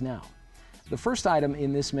options now. The first item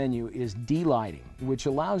in this menu is delighting, which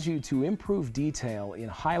allows you to improve detail in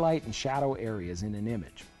highlight and shadow areas in an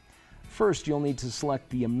image. First, you'll need to select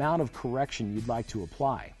the amount of correction you'd like to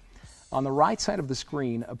apply. On the right side of the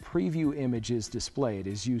screen, a preview image is displayed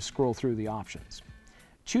as you scroll through the options.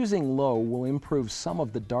 Choosing low will improve some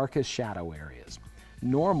of the darkest shadow areas.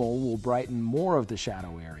 Normal will brighten more of the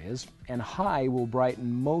shadow areas, and high will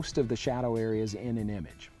brighten most of the shadow areas in an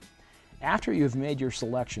image. After you've made your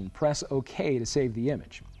selection, press OK to save the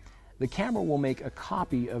image. The camera will make a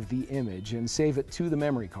copy of the image and save it to the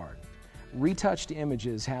memory card. Retouched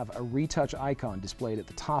images have a retouch icon displayed at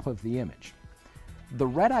the top of the image. The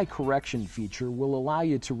red eye correction feature will allow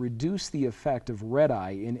you to reduce the effect of red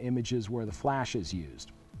eye in images where the flash is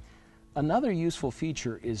used. Another useful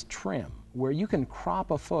feature is trim, where you can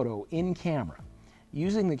crop a photo in camera.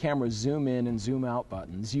 Using the camera's zoom in and zoom out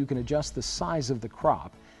buttons, you can adjust the size of the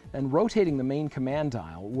crop, and rotating the main command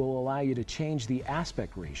dial will allow you to change the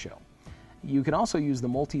aspect ratio. You can also use the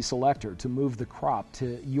multi-selector to move the crop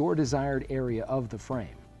to your desired area of the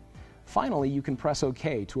frame. Finally, you can press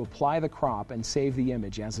OK to apply the crop and save the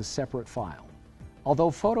image as a separate file.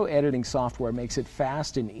 Although photo editing software makes it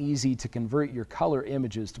fast and easy to convert your color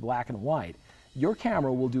images to black and white, your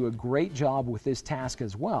camera will do a great job with this task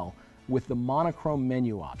as well with the monochrome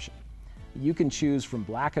menu option. You can choose from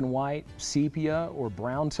black and white, sepia or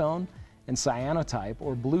brown tone, and cyanotype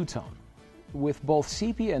or blue tone. With both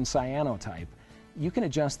sepia and cyanotype, you can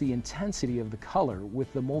adjust the intensity of the color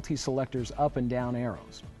with the multi-selector's up and down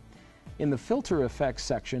arrows. In the filter effects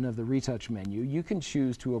section of the retouch menu, you can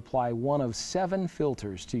choose to apply one of 7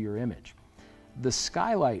 filters to your image. The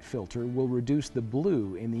skylight filter will reduce the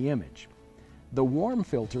blue in the image. The warm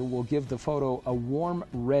filter will give the photo a warm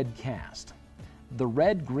red cast. The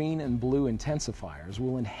red, green, and blue intensifiers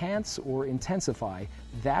will enhance or intensify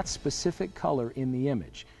that specific color in the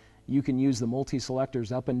image. You can use the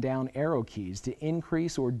multi-selector's up and down arrow keys to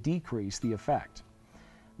increase or decrease the effect.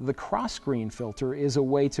 The cross-screen filter is a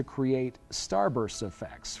way to create starburst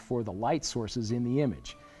effects for the light sources in the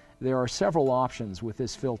image. There are several options with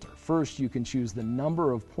this filter. First, you can choose the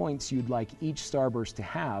number of points you'd like each starburst to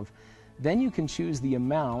have. Then you can choose the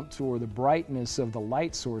amount or the brightness of the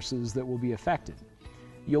light sources that will be affected.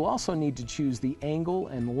 You'll also need to choose the angle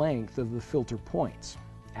and length of the filter points.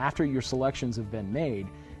 After your selections have been made,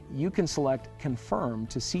 you can select Confirm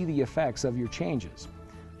to see the effects of your changes.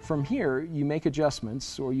 From here, you make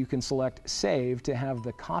adjustments, or you can select Save to have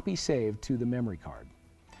the copy saved to the memory card.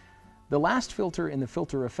 The last filter in the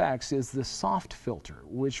filter effects is the Soft filter,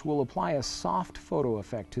 which will apply a soft photo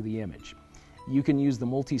effect to the image. You can use the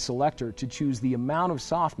multi-selector to choose the amount of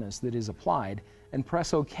softness that is applied and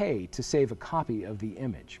press OK to save a copy of the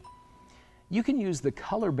image. You can use the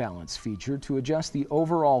color balance feature to adjust the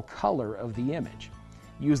overall color of the image.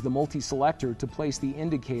 Use the multi-selector to place the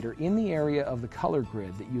indicator in the area of the color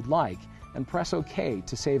grid that you'd like and press OK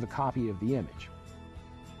to save a copy of the image.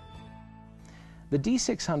 The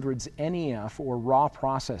D600's NEF or RAW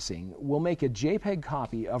processing will make a JPEG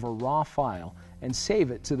copy of a RAW file and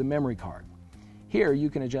save it to the memory card. Here you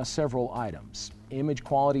can adjust several items: image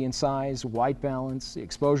quality and size, white balance,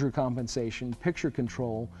 exposure compensation, picture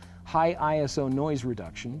control, high ISO noise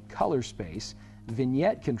reduction, color space,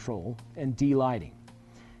 vignette control, and delighting.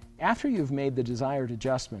 After you've made the desired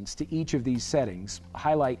adjustments to each of these settings,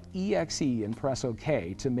 highlight EXE and press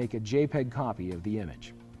OK to make a JPEG copy of the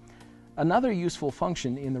image. Another useful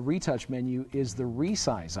function in the retouch menu is the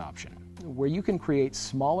resize option, where you can create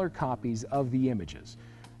smaller copies of the images.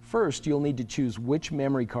 First, you'll need to choose which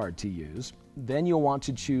memory card to use. Then you'll want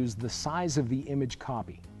to choose the size of the image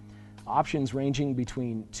copy. Options ranging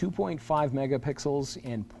between 2.5 megapixels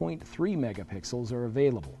and 0.3 megapixels are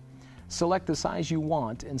available. Select the size you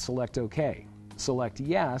want and select OK. Select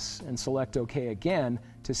Yes and select OK again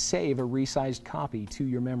to save a resized copy to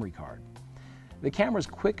your memory card. The camera's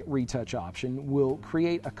Quick Retouch option will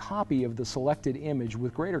create a copy of the selected image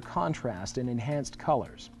with greater contrast and enhanced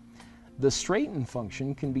colors. The Straighten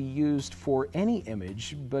function can be used for any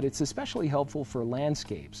image, but it's especially helpful for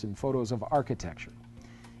landscapes and photos of architecture.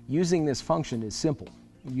 Using this function is simple.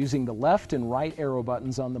 Using the left and right arrow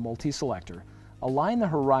buttons on the multi-selector, align the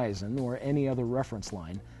horizon or any other reference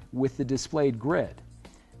line with the displayed grid.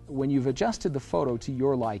 When you've adjusted the photo to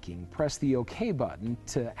your liking, press the OK button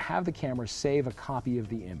to have the camera save a copy of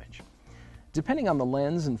the image. Depending on the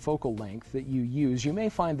lens and focal length that you use, you may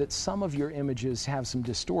find that some of your images have some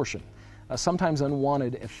distortion, a sometimes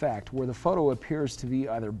unwanted effect where the photo appears to be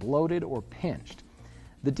either bloated or pinched.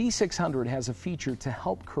 The D600 has a feature to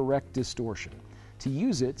help correct distortion. To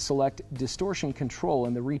use it, select Distortion Control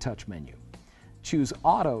in the Retouch menu. Choose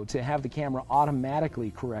Auto to have the camera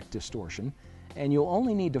automatically correct distortion, and you'll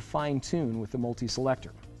only need to fine-tune with the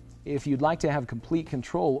multi-selector. If you'd like to have complete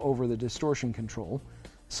control over the distortion control,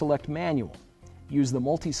 select Manual. Use the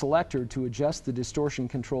multi-selector to adjust the distortion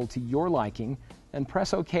control to your liking, and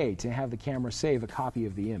press OK to have the camera save a copy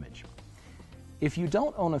of the image. If you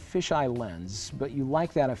don't own a fisheye lens, but you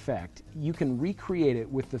like that effect, you can recreate it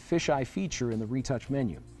with the fisheye feature in the Retouch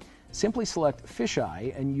menu. Simply select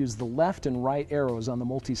Fisheye and use the left and right arrows on the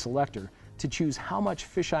multi-selector to choose how much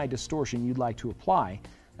fisheye distortion you'd like to apply,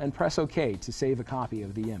 and press OK to save a copy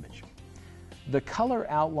of the image. The Color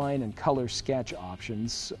Outline and Color Sketch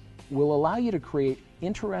options will allow you to create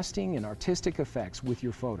interesting and artistic effects with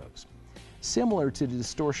your photos. Similar to the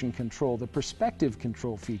distortion control, the perspective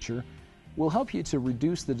control feature will help you to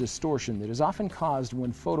reduce the distortion that is often caused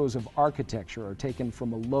when photos of architecture are taken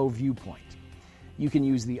from a low viewpoint. You can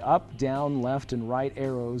use the up, down, left, and right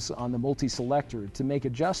arrows on the multi-selector to make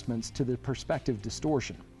adjustments to the perspective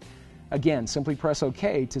distortion. Again, simply press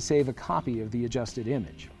OK to save a copy of the adjusted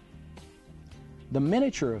image. The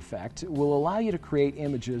miniature effect will allow you to create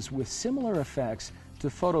images with similar effects to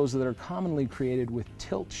photos that are commonly created with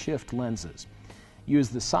tilt-shift lenses. Use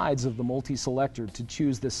the sides of the multi-selector to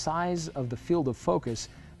choose the size of the field of focus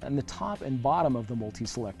and the top and bottom of the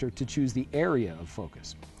multi-selector to choose the area of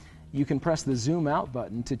focus. You can press the Zoom Out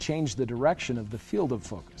button to change the direction of the field of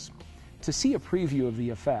focus. To see a preview of the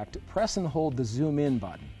effect, press and hold the Zoom In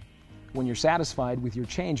button. When you're satisfied with your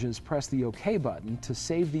changes, press the OK button to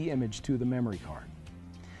save the image to the memory card.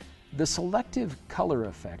 The Selective Color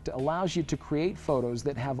effect allows you to create photos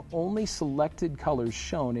that have only selected colors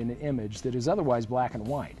shown in an image that is otherwise black and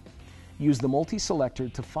white. Use the multi-selector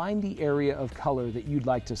to find the area of color that you'd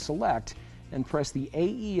like to select and press the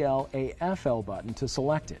AEL/AFL button to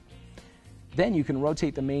select it. Then you can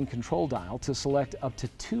rotate the main control dial to select up to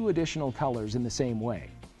 2 additional colors in the same way.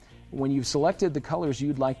 When you've selected the colors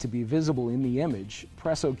you'd like to be visible in the image,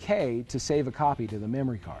 press OK to save a copy to the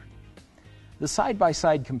memory card. The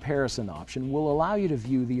side-by-side comparison option will allow you to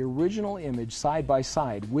view the original image side by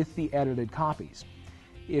side with the edited copies.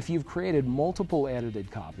 If you've created multiple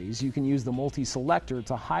edited copies, you can use the multi-selector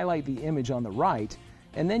to highlight the image on the right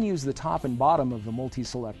and then use the top and bottom of the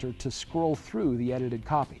multi-selector to scroll through the edited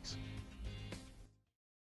copies.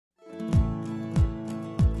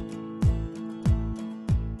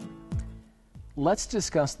 Let's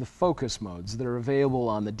discuss the focus modes that are available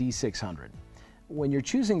on the D600. When you're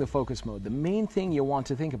choosing the focus mode, the main thing you'll want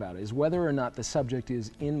to think about is whether or not the subject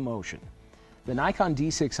is in motion. The Nikon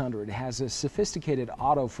D600 has a sophisticated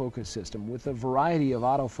autofocus system with a variety of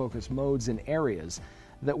autofocus modes and areas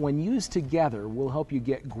that when used together will help you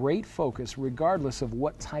get great focus regardless of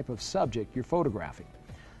what type of subject you're photographing.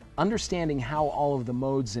 Understanding how all of the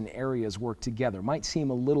modes and areas work together might seem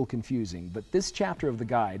a little confusing, but this chapter of the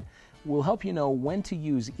guide will help you know when to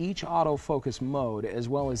use each autofocus mode as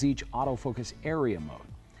well as each autofocus area mode.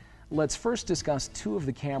 Let's first discuss two of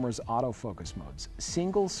the camera's autofocus modes,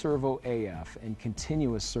 single servo AF and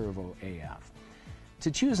continuous servo AF. To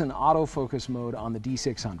choose an autofocus mode on the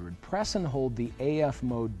D600, press and hold the AF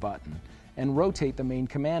mode button and rotate the main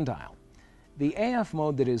command dial. The AF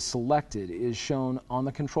mode that is selected is shown on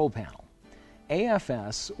the control panel.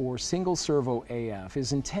 AFS, or single servo AF,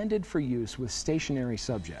 is intended for use with stationary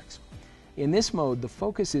subjects. In this mode, the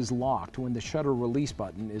focus is locked when the shutter release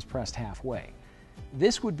button is pressed halfway.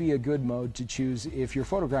 This would be a good mode to choose if you're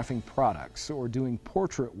photographing products or doing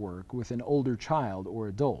portrait work with an older child or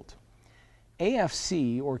adult.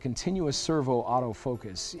 AFC, or continuous servo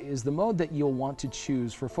autofocus, is the mode that you'll want to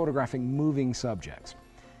choose for photographing moving subjects.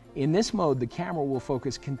 In this mode, the camera will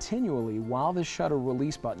focus continually while the shutter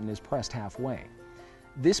release button is pressed halfway.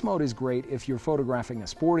 This mode is great if you're photographing a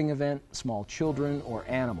sporting event, small children, or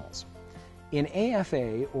animals. In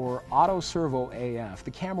AFA, or Auto Servo AF,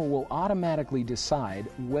 the camera will automatically decide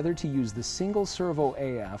whether to use the single servo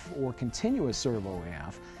AF or continuous servo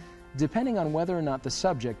AF, depending on whether or not the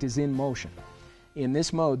subject is in motion. In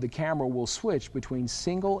this mode, the camera will switch between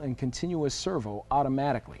single and continuous servo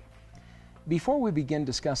automatically. Before we begin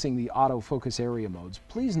discussing the autofocus area modes,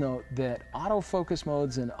 please note that autofocus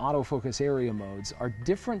modes and autofocus area modes are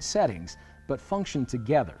different settings but function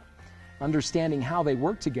together. Understanding how they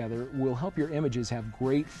work together will help your images have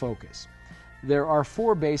great focus. There are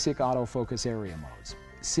four basic autofocus area modes: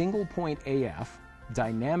 single point AF,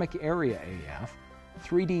 dynamic area AF,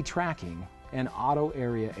 3D tracking, and auto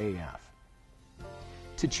area AF.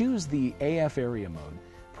 To choose the AF area mode,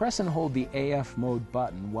 press and hold the AF mode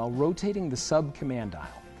button while rotating the sub-command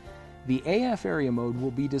dial. The AF area mode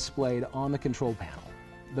will be displayed on the control panel.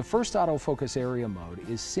 The first autofocus area mode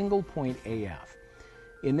is single point AF.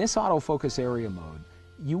 In this autofocus area mode,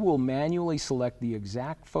 you will manually select the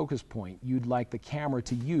exact focus point you'd like the camera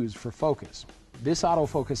to use for focus. This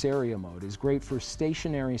autofocus area mode is great for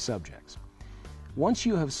stationary subjects. Once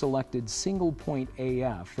you have selected single point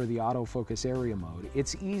AF for the autofocus area mode,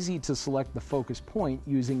 it's easy to select the focus point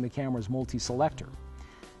using the camera's multi-selector.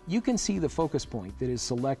 You can see the focus point that is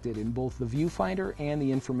selected in both the viewfinder and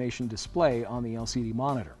the information display on the LCD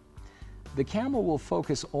monitor. The camera will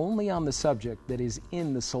focus only on the subject that is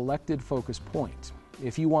in the selected focus point.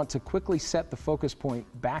 If you want to quickly set the focus point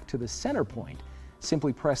back to the center point,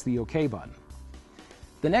 simply press the OK button.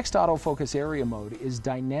 The next autofocus area mode is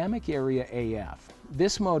dynamic area AF.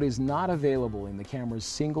 This mode is not available in the camera's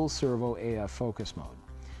single servo AF focus mode.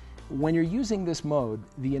 When you're using this mode,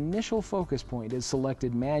 the initial focus point is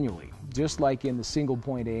selected manually, just like in the single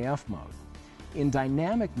point AF mode. In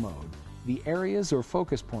dynamic mode, the areas or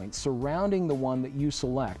focus points surrounding the one that you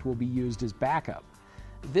select will be used as backup.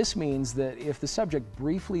 This means that if the subject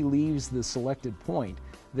briefly leaves the selected point,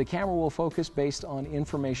 the camera will focus based on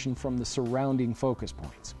information from the surrounding focus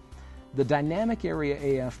points. The dynamic area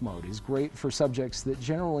AF mode is great for subjects that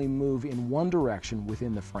generally move in one direction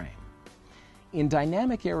within the frame. In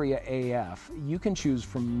dynamic area AF, you can choose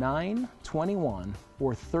from 9, 21,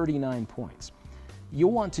 or 39 points.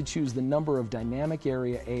 You'll want to choose the number of dynamic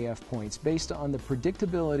area AF points based on the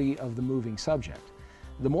predictability of the moving subject.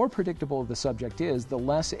 The more predictable the subject is, the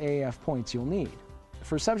less AF points you'll need.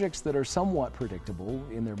 For subjects that are somewhat predictable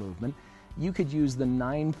in their movement, you could use the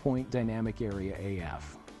 9-point dynamic area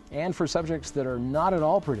AF. And for subjects that are not at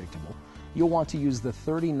all predictable, you'll want to use the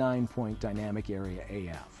 39-point dynamic area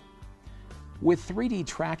AF. With 3D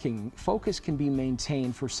tracking, focus can be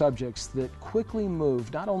maintained for subjects that quickly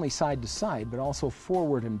move not only side to side, but also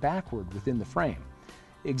forward and backward within the frame.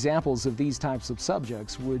 Examples of these types of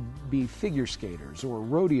subjects would be figure skaters or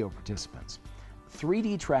rodeo participants.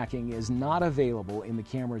 3D tracking is not available in the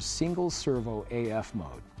camera's single servo AF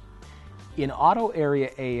mode. In auto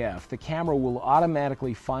area AF, the camera will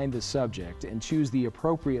automatically find the subject and choose the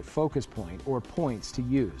appropriate focus point or points to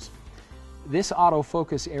use. This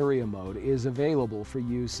autofocus area mode is available for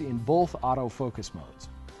use in both autofocus modes.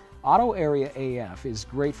 Auto area AF is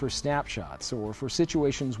great for snapshots or for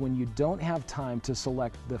situations when you don't have time to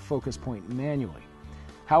select the focus point manually.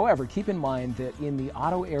 However, keep in mind that in the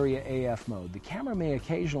auto area AF mode, the camera may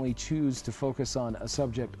occasionally choose to focus on a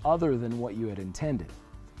subject other than what you had intended.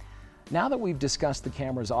 Now that we've discussed the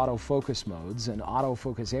camera's autofocus modes and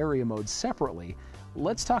autofocus area modes separately,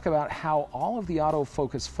 let's talk about how all of the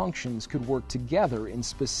autofocus functions could work together in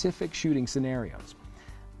specific shooting scenarios.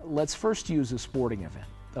 Let's first use a sporting event,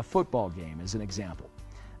 a football game as an example.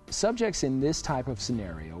 Subjects in this type of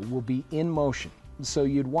scenario will be in motion, so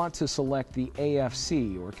you'd want to select the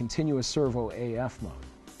AFC or continuous servo AF mode.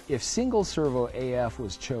 If single servo AF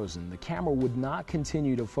was chosen, the camera would not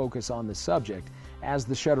continue to focus on the subject as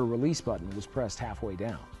the shutter release button was pressed halfway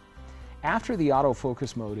down. After the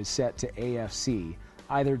autofocus mode is set to AFC,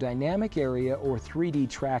 either dynamic area or 3D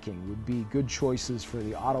tracking would be good choices for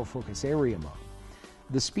the autofocus area mode.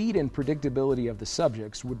 The speed and predictability of the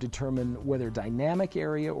subjects would determine whether dynamic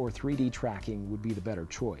area or 3D tracking would be the better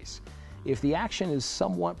choice. If the action is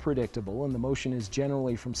somewhat predictable and the motion is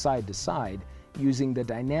generally from side to side, using the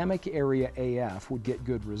dynamic area AF would get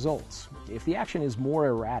good results. If the action is more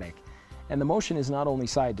erratic and the motion is not only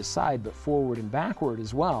side to side but forward and backward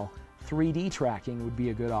as well, 3D tracking would be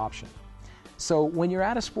a good option. So when you're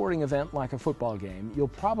at a sporting event like a football game, you'll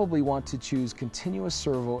probably want to choose continuous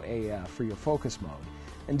servo AF for your focus mode.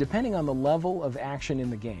 And depending on the level of action in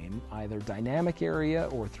the game, either dynamic area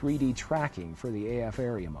or 3D tracking for the AF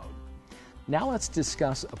area mode. Now let's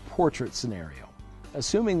discuss a portrait scenario.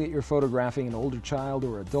 Assuming that you're photographing an older child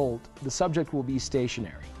or adult, the subject will be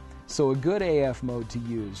stationary. So a good AF mode to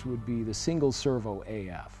use would be the single servo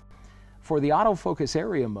AF. For the autofocus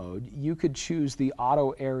area mode, you could choose the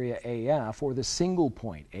auto area AF or the single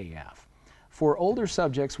point AF. For older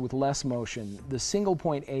subjects with less motion, the single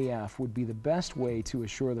point AF would be the best way to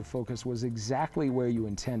assure the focus was exactly where you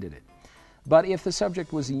intended it. But if the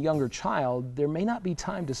subject was a younger child, there may not be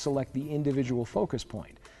time to select the individual focus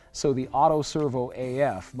point, so the auto servo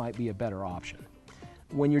AF might be a better option.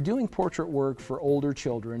 When you're doing portrait work for older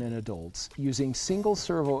children and adults, using single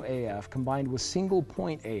servo AF combined with single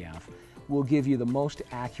point AF will give you the most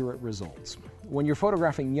accurate results. When you're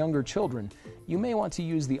photographing younger children, you may want to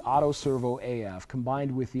use the auto servo AF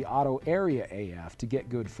combined with the auto area AF to get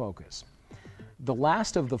good focus. The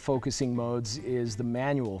last of the focusing modes is the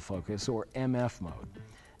manual focus or MF mode.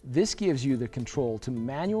 This gives you the control to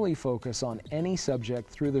manually focus on any subject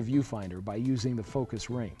through the viewfinder by using the focus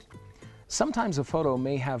ring. Sometimes a photo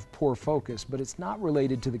may have poor focus, but it's not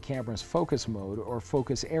related to the camera's focus mode or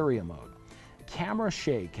focus area mode. Camera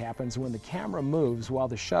shake happens when the camera moves while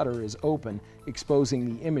the shutter is open, exposing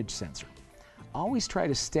the image sensor. Always try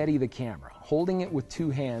to steady the camera. Holding it with two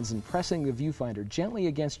hands and pressing the viewfinder gently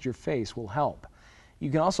against your face will help. You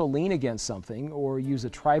can also lean against something or use a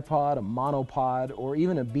tripod, a monopod, or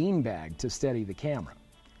even a beanbag to steady the camera.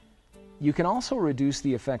 You can also reduce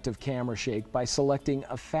the effect of camera shake by selecting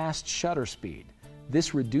a fast shutter speed.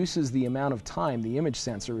 This reduces the amount of time the image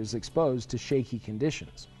sensor is exposed to shaky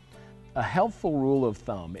conditions. A helpful rule of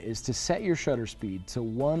thumb is to set your shutter speed to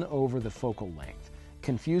 1 over the focal length.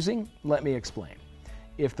 Confusing? Let me explain.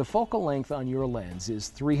 If the focal length on your lens is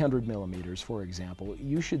 300 millimeters, for example,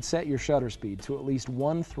 you should set your shutter speed to at least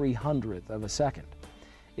 1/300th of a second.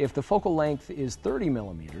 If the focal length is 30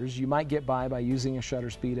 millimeters, you might get by using a shutter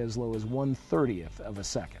speed as low as 1/30th of a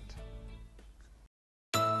second.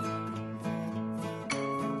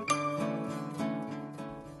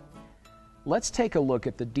 Let's take a look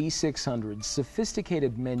at the D600's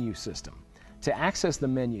sophisticated menu system. To access the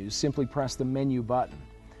menus, simply press the menu button.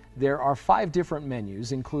 There are 5 different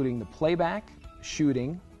menus, including the playback,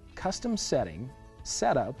 shooting, custom setting,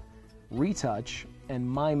 setup, retouch, and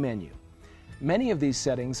my menu. Many of these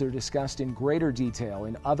settings are discussed in greater detail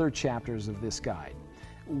in other chapters of this guide.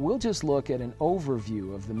 We'll just look at an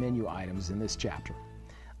overview of the menu items in this chapter.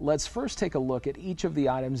 Let's first take a look at each of the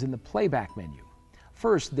items in the playback menu.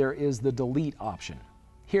 First, there is the delete option.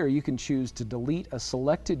 Here you can choose to delete a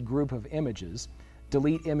selected group of images,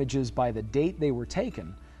 delete images by the date they were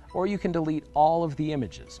taken, or you can delete all of the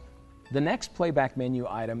images. The next playback menu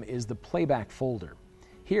item is the playback folder.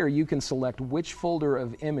 Here you can select which folder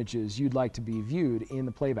of images you'd like to be viewed in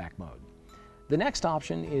the playback mode. The next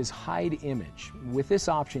option is hide image. With this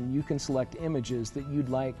option you can select images that you'd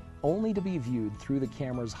like only to be viewed through the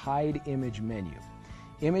camera's hide image menu.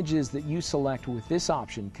 Images that you select with this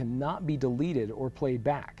option cannot be deleted or played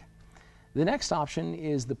back. The next option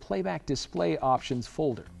is the Playback Display Options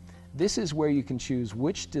folder. This is where you can choose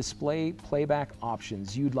which display playback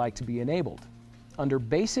options you'd like to be enabled. Under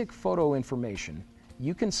Basic Photo Information,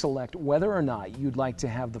 you can select whether or not you'd like to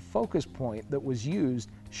have the focus point that was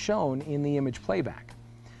used shown in the image playback.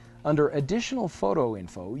 Under Additional Photo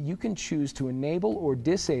Info, you can choose to enable or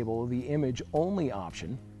disable the Image Only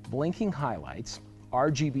option, blinking highlights,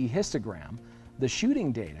 RGB histogram, the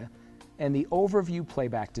shooting data, and the overview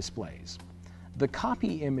playback displays. The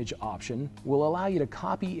Copy Image option will allow you to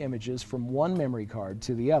copy images from one memory card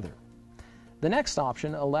to the other. The next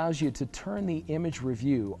option allows you to turn the image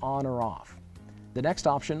review on or off. The next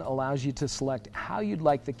option allows you to select how you'd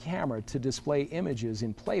like the camera to display images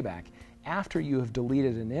in playback after you have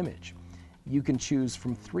deleted an image. You can choose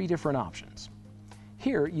from 3 different options.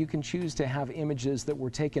 Here, you can choose to have images that were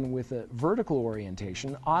taken with a vertical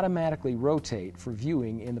orientation automatically rotate for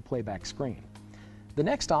viewing in the playback screen. The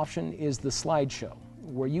next option is the slideshow.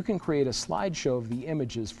 where you can create a slideshow of the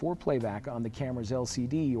images for playback on the camera's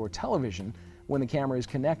LCD or television when the camera is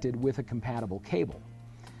connected with a compatible cable.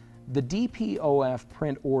 The DPOF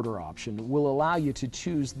print order option will allow you to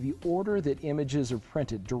choose the order that images are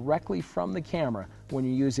printed directly from the camera when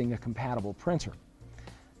you're using a compatible printer.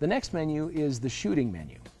 The next menu is the shooting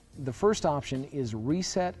menu. The first option is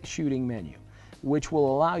Reset Shooting Menu, which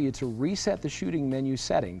will allow you to reset the shooting menu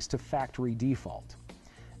settings to factory default.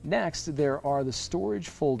 Next, there are the storage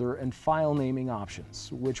folder and file naming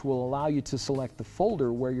options, which will allow you to select the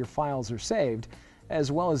folder where your files are saved,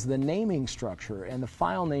 as well as the naming structure and the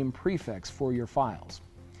file name prefix for your files.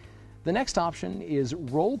 The next option is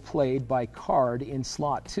Role Played by Card in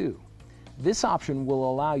Slot 2. This option will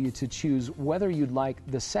allow you to choose whether you'd like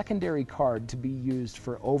the secondary card to be used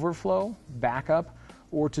for overflow, backup,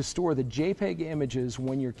 or to store the JPEG images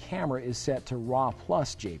when your camera is set to RAW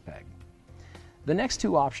plus JPEG. The next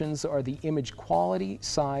two options are the image quality,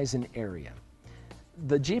 size, and area.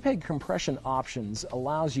 The JPEG compression options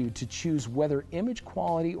allows you to choose whether image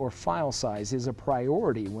quality or file size is a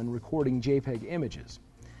priority when recording JPEG images.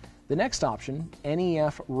 The next option,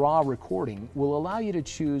 NEF RAW recording, will allow you to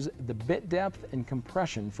choose the bit depth and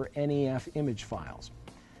compression for NEF image files.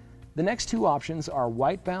 The next two options are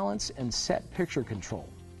white balance and set picture control,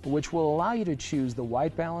 which will allow you to choose the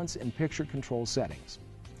white balance and picture control settings.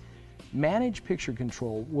 Manage Picture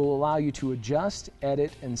Control will allow you to adjust,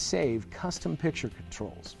 edit, and save custom picture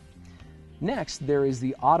controls. Next, there is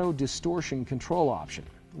the Auto Distortion Control option.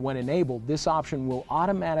 When enabled, this option will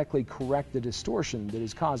automatically correct the distortion that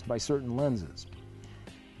is caused by certain lenses.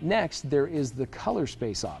 Next, there is the Color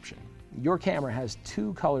Space option. Your camera has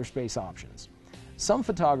two color space options. Some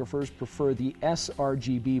photographers prefer the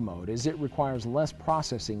sRGB mode as it requires less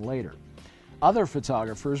processing later. Other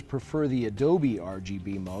photographers prefer the Adobe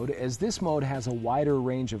RGB mode as this mode has a wider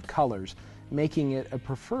range of colors, making it a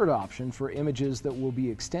preferred option for images that will be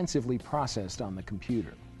extensively processed on the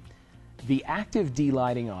computer. The Active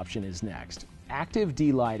D-Lighting option is next. Active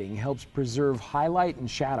D-Lighting helps preserve highlight and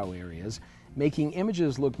shadow areas, making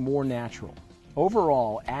images look more natural.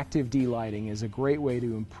 Overall, Active D-Lighting is a great way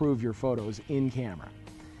to improve your photos in camera.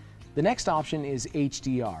 The next option is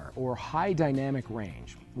HDR, or High Dynamic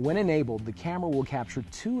Range. When enabled, the camera will capture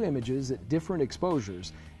two images at different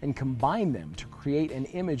exposures and combine them to create an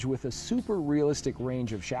image with a super realistic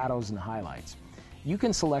range of shadows and highlights. You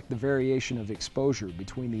can select the variation of exposure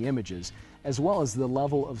between the images, as well as the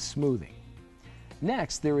level of smoothing.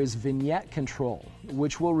 Next, there is Vignette Control,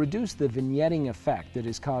 which will reduce the vignetting effect that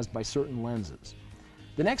is caused by certain lenses.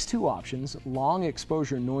 The next two options, Long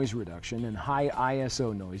Exposure Noise Reduction and High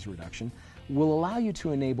ISO Noise Reduction, will allow you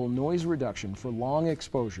to enable noise reduction for long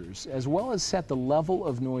exposures, as well as set the level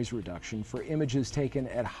of noise reduction for images taken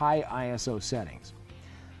at high ISO settings.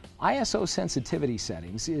 ISO sensitivity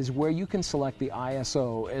settings is where you can select the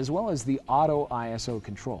ISO as well as the auto ISO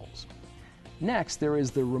controls. Next, there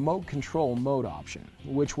is the Remote Control Mode option,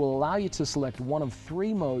 which will allow you to select one of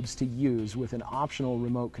three modes to use with an optional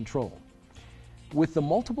remote control. With the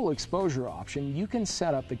Multiple Exposure option, you can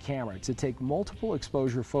set up the camera to take multiple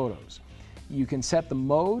exposure photos. You can set the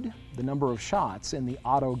mode, the number of shots, and the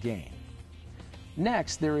auto gain.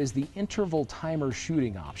 Next, there is the Interval Timer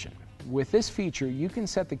Shooting option. With this feature, you can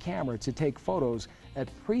set the camera to take photos at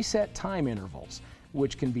preset time intervals,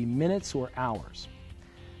 which can be minutes or hours.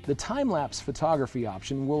 The Time-Lapse Photography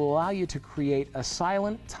option will allow you to create a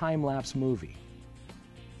silent time-lapse movie.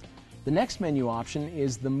 The next menu option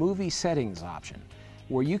is the Movie Settings option,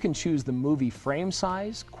 where you can choose the movie frame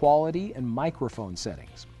size, quality, and microphone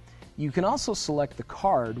settings. You can also select the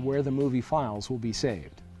card where the movie files will be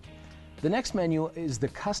saved. The next menu is the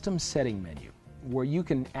Custom Setting menu, where you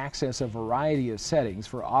can access a variety of settings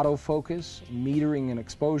for autofocus, metering and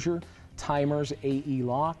exposure, timers, AE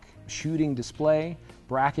lock, shooting display,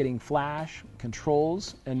 bracketing flash,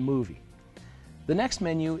 controls, and movie. The next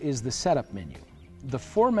menu is the Setup menu. The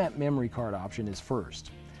Format Memory Card option is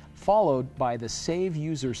first, followed by the Save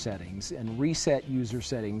User Settings and Reset User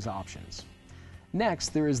Settings options. Next,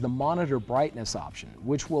 there is the Monitor Brightness option,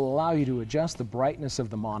 which will allow you to adjust the brightness of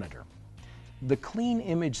the monitor. The Clean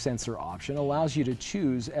Image Sensor option allows you to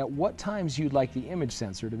choose at what times you'd like the image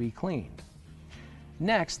sensor to be cleaned.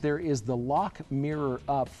 Next, there is the Lock Mirror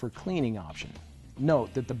Up for Cleaning option.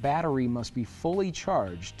 Note that the battery must be fully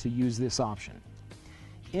charged to use this option.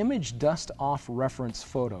 Image Dust Off Reference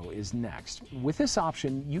Photo is next. With this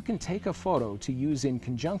option, you can take a photo to use in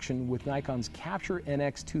conjunction with Nikon's Capture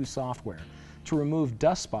NX2 software to remove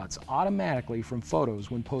dust spots automatically from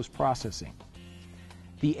photos when post-processing.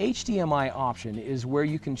 The HDMI option is where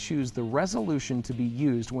you can choose the resolution to be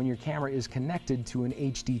used when your camera is connected to an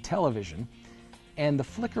HD television, And the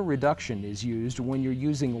flicker reduction is used when you're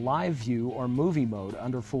using live view or movie mode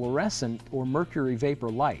under fluorescent or mercury vapor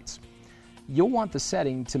lights. You'll want the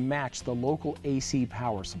setting to match the local AC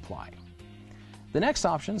power supply. The next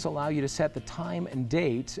options allow you to set the time and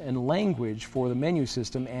date and language for the menu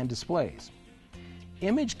system and displays.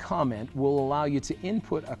 Image comment will allow you to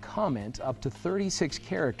input a comment up to 36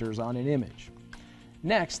 characters on an image.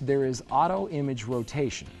 Next, there is auto image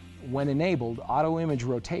rotation. When enabled, auto image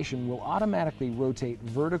rotation will automatically rotate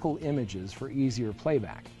vertical images for easier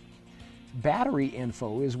playback. Battery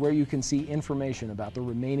info is where you can see information about the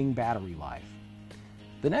remaining battery life.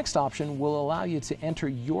 The next option will allow you to enter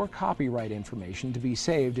your copyright information to be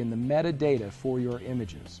saved in the metadata for your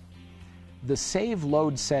images. The Save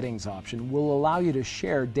Load Settings option will allow you to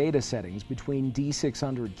share data settings between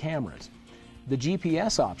D600 cameras. The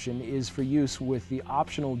GPS option is for use with the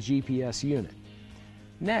optional GPS unit.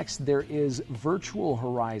 Next, there is Virtual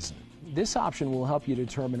Horizon. This option will help you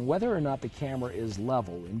determine whether or not the camera is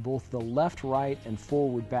level in both the left, right, and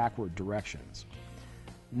forward-backward directions.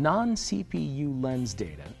 Non-CPU lens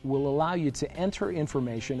data will allow you to enter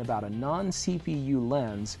information about a non-CPU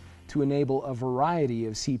lens to enable a variety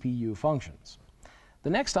of CPU functions. The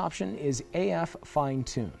next option is AF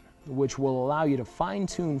Fine-Tune, which will allow you to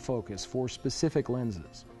fine-tune focus for specific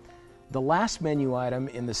lenses. The last menu item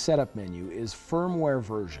in the setup menu is Firmware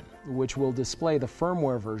Version, which will display the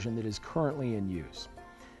firmware version that is currently in use.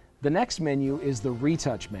 The next menu is the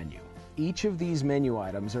Retouch menu. Each of these menu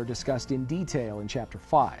items are discussed in detail in Chapter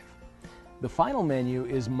 5. The final menu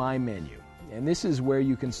is My Menu, and this is where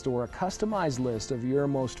you can store a customized list of your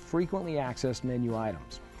most frequently accessed menu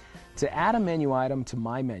items. To add a menu item to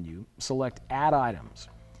My Menu, select Add Items.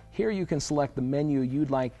 Here you can select the menu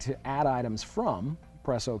you'd like to add items from,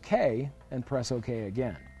 press OK, and press OK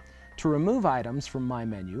again. To remove items from My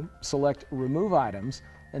Menu, select Remove Items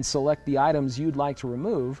and select the items you'd like to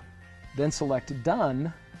remove, then select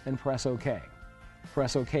Done and press OK.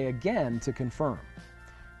 Press OK again to confirm.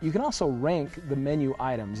 You can also rank the menu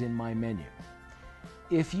items in My Menu.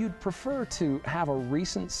 If you'd prefer to have a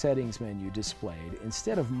recent settings menu displayed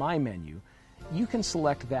instead of My Menu, you can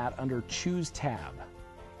select that under Choose tab.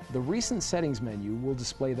 The recent settings menu will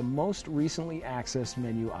display the most recently accessed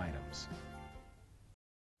menu items.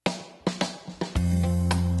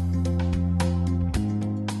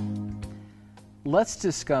 Let's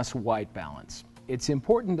discuss white balance. It's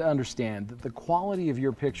important to understand that the quality of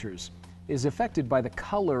your pictures is affected by the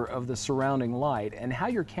color of the surrounding light and how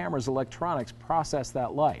your camera's electronics process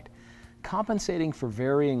that light. Compensating for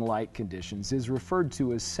varying light conditions is referred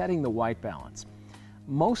to as setting the white balance.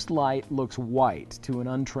 Most light looks white to an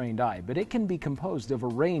untrained eye, but it can be composed of a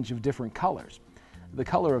range of different colors. The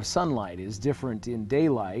color of sunlight is different in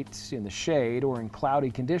daylight, in the shade, or in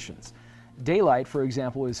cloudy conditions. Daylight, for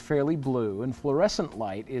example, is fairly blue, and fluorescent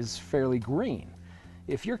light is fairly green.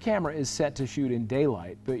 If your camera is set to shoot in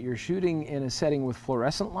daylight, but you're shooting in a setting with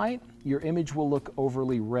fluorescent light, your image will look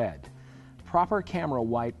overly red. Proper camera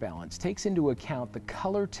white balance takes into account the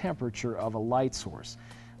color temperature of a light source,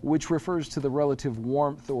 which refers to the relative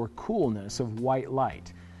warmth or coolness of white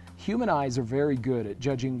light. Human eyes are very good at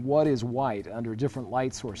judging what is white under different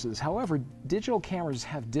light sources. However, digital cameras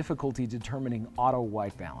have difficulty determining auto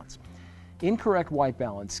white balance. Incorrect white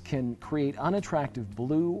balance can create unattractive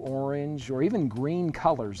blue, orange, or even green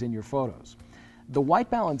colors in your photos. The white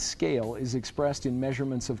balance scale is expressed in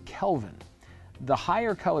measurements of Kelvin. The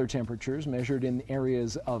higher color temperatures, measured in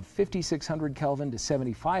areas of 5600 Kelvin to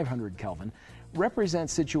 7500 Kelvin, represent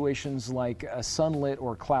situations like a sunlit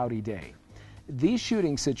or cloudy day. These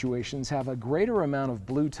shooting situations have a greater amount of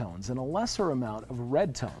blue tones and a lesser amount of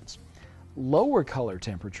red tones. Lower color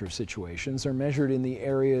temperature situations are measured in the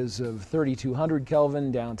areas of 3200 Kelvin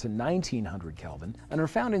down to 1900 Kelvin and are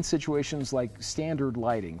found in situations like standard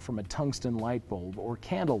lighting from a tungsten light bulb or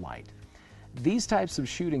candlelight. These types of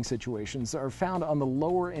shooting situations are found on the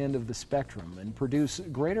lower end of the spectrum and produce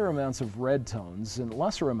greater amounts of red tones and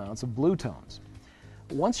lesser amounts of blue tones.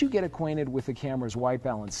 Once you get acquainted with the camera's white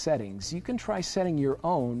balance settings, you can try setting your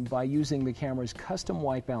own by using the camera's custom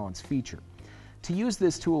white balance feature. To use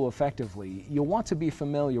this tool effectively, you'll want to be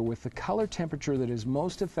familiar with the color temperature that is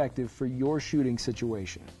most effective for your shooting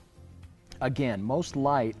situation. Again, most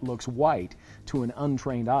light looks white to an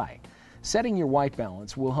untrained eye. Setting your white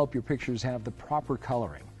balance will help your pictures have the proper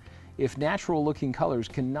coloring. If natural-looking colors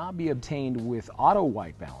cannot be obtained with auto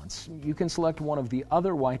white balance, you can select one of the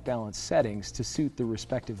other white balance settings to suit the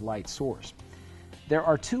respective light source. There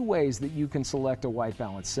are two ways that you can select a white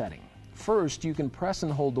balance setting. First, you can press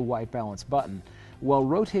and hold the white balance button while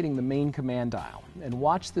rotating the main command dial and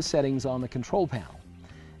watch the settings on the control panel.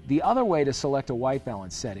 The other way to select a white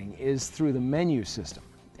balance setting is through the menu system.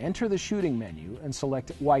 Enter the shooting menu and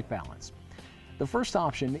select white balance. The first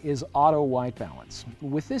option is auto white balance.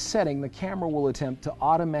 With this setting, the camera will attempt to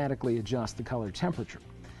automatically adjust the color temperature.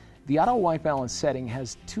 The auto white balance setting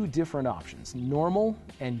has two different options, normal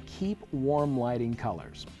and keep warm lighting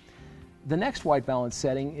colors. The next white balance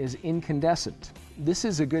setting is incandescent. This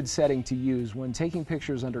is a good setting to use when taking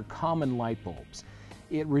pictures under common light bulbs.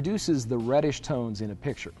 It reduces the reddish tones in a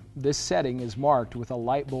picture. This setting is marked with a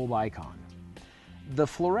light bulb icon. The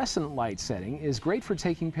fluorescent light setting is great for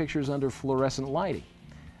taking pictures under fluorescent lighting.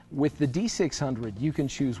 With the D600, you can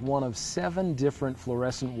choose one of 7 different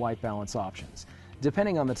fluorescent white balance options,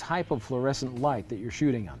 depending on the type of fluorescent light that you're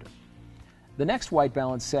shooting under. The next white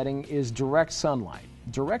balance setting is direct sunlight.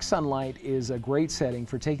 Direct sunlight is a great setting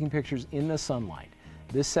for taking pictures in the sunlight.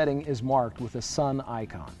 This setting is marked with a sun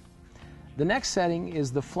icon. The next setting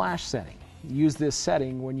is the flash setting. Use this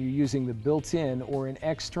setting when you're using the built-in or an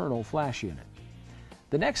external flash unit.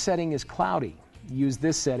 The next setting is cloudy. Use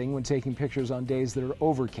this setting when taking pictures on days that are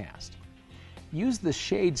overcast. Use the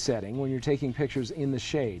shade setting when you're taking pictures in the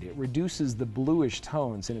shade. It reduces the bluish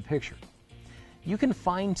tones in a picture. You can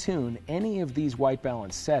fine-tune any of these white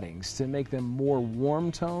balance settings to make them more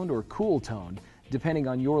warm-toned or cool-toned depending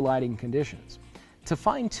on your lighting conditions. To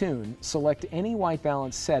fine-tune, select any white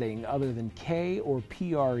balance setting other than K or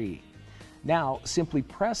PRE. Now, simply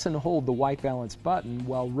press and hold the white balance button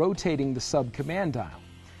while rotating the sub-command dial.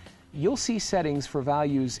 You'll see settings for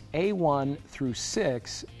values A1 through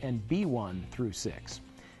 6 and B1 through 6.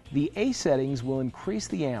 The A settings will increase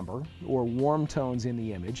the amber, or warm tones in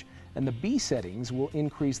the image, and the B settings will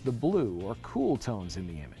increase the blue, or cool tones in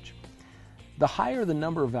the image. The higher the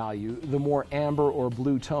number value, the more amber or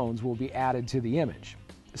blue tones will be added to the image.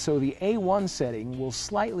 So the A1 setting will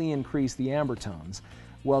slightly increase the amber tones,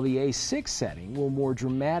 while the A6 setting will more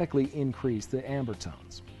dramatically increase the amber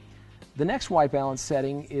tones. The next white balance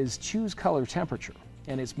setting is choose color temperature,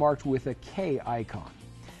 and it's marked with a K icon.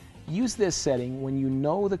 Use this setting when you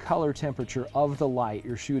know the color temperature of the light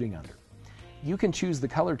you're shooting under. You can choose the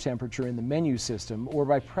color temperature in the menu system or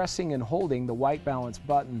by pressing and holding the white balance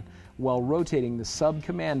button while rotating the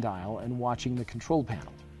sub-command dial and watching the control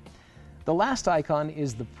panel. The last icon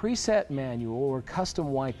is the preset manual or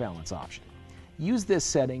custom white balance option. Use this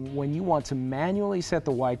setting when you want to manually set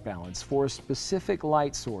the white balance for a specific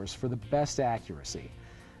light source for the best accuracy.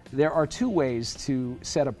 There are 2 ways to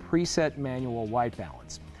set a preset manual white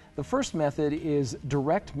balance. The first method is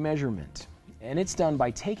direct measurement, and it's done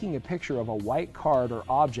by taking a picture of a white card or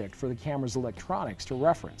object for the camera's electronics to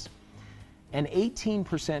reference. An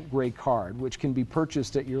 18% gray card, which can be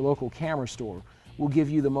purchased at your local camera store, will give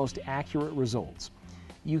you the most accurate results.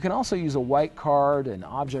 You can also use a white card, an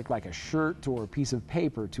object like a shirt, or a piece of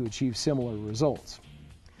paper to achieve similar results.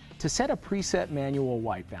 To set a preset manual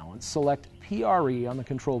white balance, select PRE on the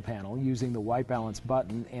control panel using the white balance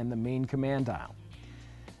button and the main command dial.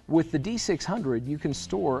 With the D600, you can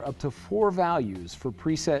store up to 4 values for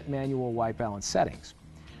preset manual white balance settings.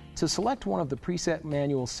 To select one of the preset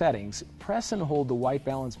manual settings, press and hold the white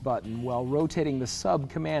balance button while rotating the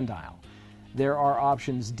sub-command dial. There are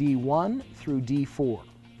options D1 through D4.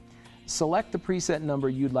 Select the preset number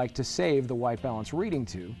you'd like to save the white balance reading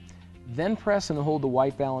to, then press and hold the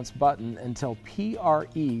white balance button until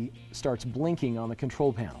PRE starts blinking on the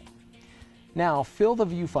control panel. Now fill the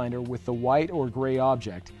viewfinder with the white or gray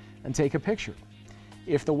object and take a picture.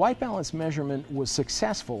 If the white balance measurement was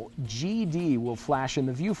successful, GD will flash in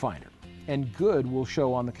the viewfinder and good will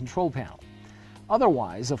show on the control panel.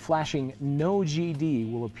 Otherwise, a flashing no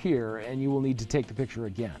GD will appear and you will need to take the picture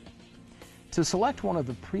again. To select one of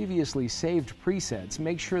the previously saved presets,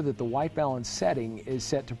 make sure that the white balance setting is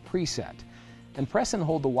set to preset and press and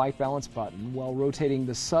hold the white balance button while rotating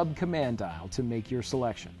the sub-command dial to make your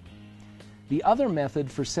selection. The other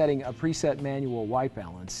method for setting a preset manual white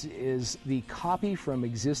balance is the copy from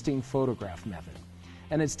existing photograph method,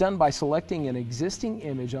 and it's done by selecting an existing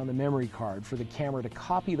image on the memory card for the camera to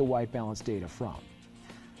copy the white balance data from.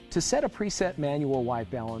 To set a preset manual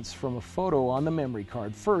white balance from a photo on the memory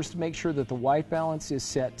card, first make sure that the white balance is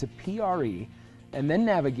set to PRE and then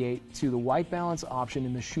navigate to the white balance option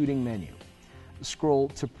in the shooting menu. Scroll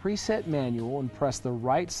to Preset Manual and press the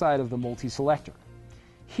right side of the multi-selector.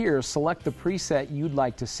 Here, select the preset you'd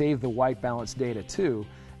like to save the white balance data to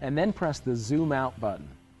and then press the Zoom Out button.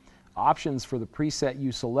 Options for the preset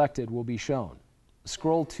you selected will be shown.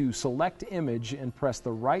 Scroll to Select Image and press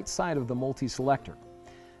the right side of the multi-selector.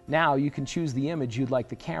 Now you can choose the image you'd like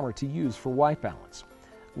the camera to use for white balance.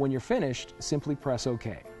 When you're finished, simply press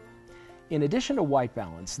OK. In addition to white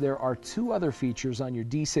balance, there are two other features on your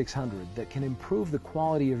D600 that can improve the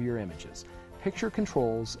quality of your images: picture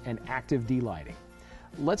controls and active delighting.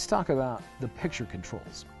 Let's talk about the picture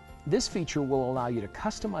controls. This feature will allow you to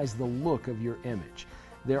customize the look of your image.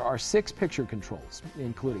 There are 6 picture controls,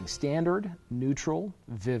 including standard, neutral,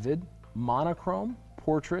 vivid, monochrome,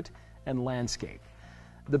 portrait, and landscape.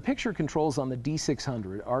 The picture controls on the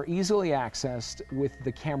D600 are easily accessed with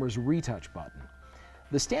the camera's retouch button.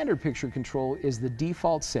 The standard picture control is the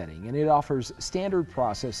default setting, and it offers standard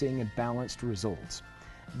processing and balanced results.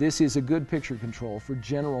 This is a good picture control for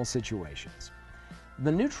general situations.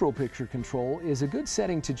 The neutral picture control is a good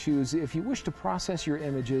setting to choose if you wish to process your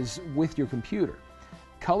images with your computer.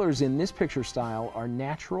 Colors in this picture style are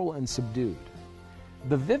natural and subdued.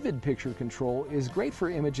 The vivid picture control is great for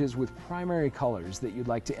images with primary colors that you'd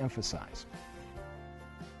like to emphasize.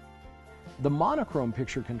 The monochrome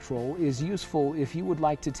picture control is useful if you would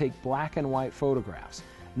like to take black and white photographs.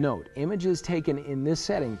 Note, images taken in this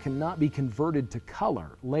setting cannot be converted to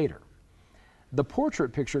color later. The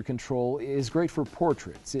portrait picture control is great for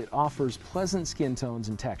portraits. It offers pleasant skin tones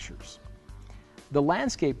and textures. The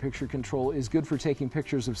landscape picture control is good for taking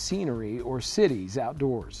pictures of scenery or cities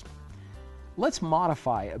outdoors. Let's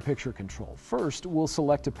modify a picture control. First, we'll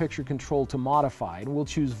select a picture control to modify, and we'll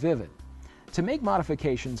choose Vivid. To make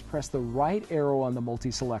modifications, press the right arrow on the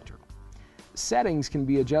multi-selector. Settings can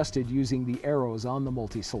be adjusted using the arrows on the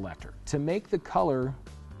multi-selector. To make the color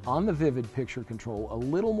on the Vivid picture control a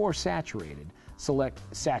little more saturated, select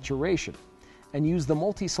Saturation and use the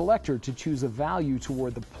multi-selector to choose a value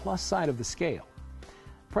toward the plus side of the scale.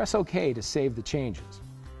 Press OK to save the changes.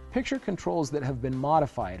 Picture controls that have been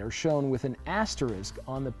modified are shown with an asterisk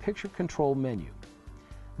on the picture control menu.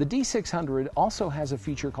 The D600 also has a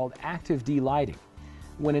feature called active delighting.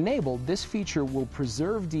 When enabled, this feature will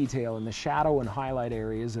preserve detail in the shadow and highlight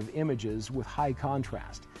areas of images with high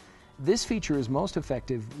contrast. This feature is most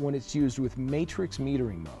effective when it's used with matrix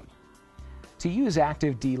metering mode. To use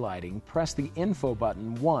active delighting, press the Info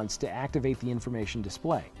button once to activate the information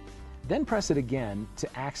display. Then press it again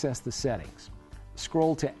to access the settings.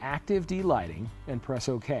 Scroll to Active Delighting and press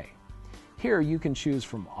OK. Here you can choose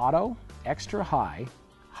from Auto, Extra High,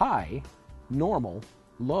 High, Normal,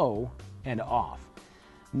 Low, and Off.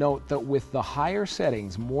 Note that with the higher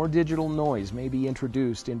settings, more digital noise may be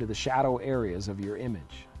introduced into the shadow areas of your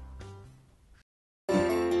image.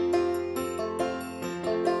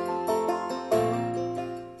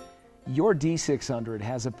 Your D600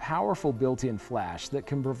 has a powerful built-in flash that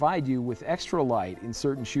can provide you with extra light in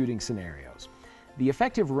certain shooting scenarios. The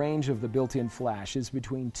effective range of the built-in flash is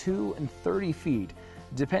between 2 and 30 feet,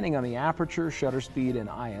 depending on the aperture, shutter speed, and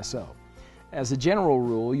ISO. As a general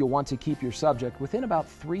rule, you'll want to keep your subject within about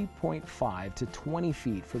 3.5 to 20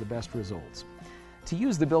 feet for the best results. To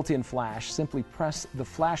use the built-in flash, simply press the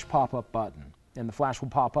flash pop-up button, and the flash will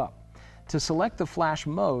pop up. To select the flash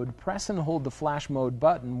mode, press and hold the flash mode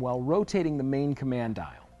button while rotating the main command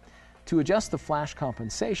dial. To adjust the flash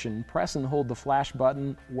compensation, press and hold the flash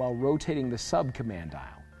button while rotating the sub-command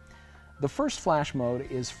dial. The first flash mode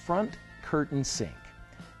is Front Curtain Sync.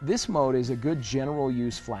 This mode is a good general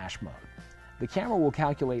use flash mode. The camera will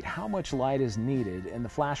calculate how much light is needed, and the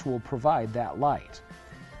flash will provide that light.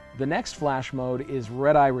 The next flash mode is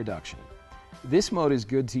Red Eye Reduction. This mode is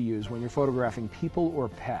good to use when you're photographing people or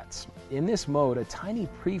pets. In this mode, a tiny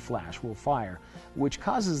pre-flash will fire, which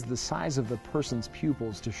causes the size of the person's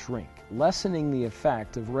pupils to shrink, lessening the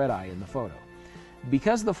effect of red eye in the photo.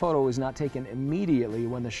 Because the photo is not taken immediately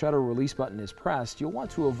when the shutter release button is pressed, you'll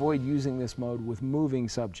want to avoid using this mode with moving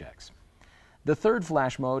subjects. The third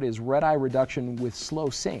flash mode is Red Eye Reduction with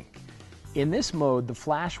Slow Sync. In this mode, the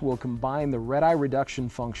flash will combine the red eye reduction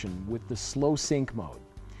function with the slow sync mode.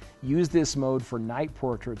 Use this mode for night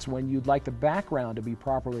portraits when you'd like the background to be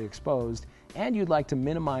properly exposed and you'd like to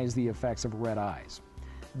minimize the effects of red eyes.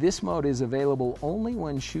 This mode is available only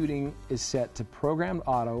when shooting is set to programmed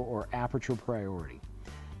auto or aperture priority.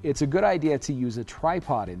 It's a good idea to use a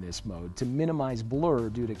tripod in this mode to minimize blur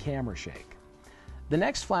due to camera shake. The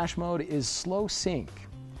next flash mode is Slow Sync.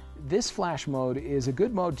 This flash mode is a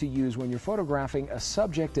good mode to use when you're photographing a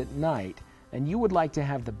subject at night and you would like to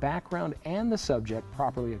have the background and the subject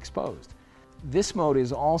properly exposed. This mode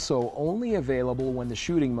is also only available when the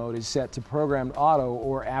shooting mode is set to programmed auto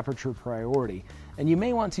or aperture priority, and you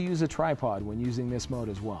may want to use a tripod when using this mode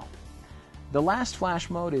as well. The last flash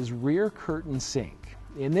mode is Rear Curtain Sync.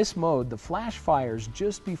 In this mode, the flash fires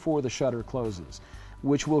just before the shutter closes,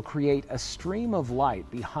 which will create a stream of light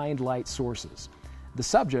behind light sources. The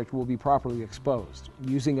subject will be properly exposed.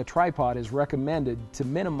 Using a tripod is recommended to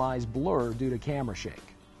minimize blur due to camera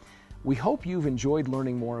shake. We hope you've enjoyed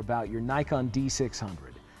learning more about your Nikon D600.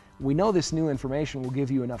 We know this new information will give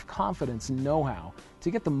you enough confidence and know-how to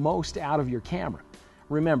get the most out of your camera.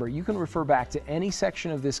 Remember, you can refer back to any section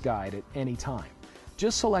of this guide at any time.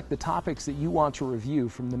 Just select the topics that you want to review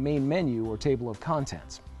from the main menu or table of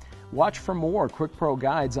contents. Watch for more QuickPro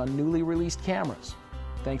guides on newly released cameras.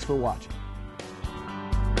 Thanks for watching.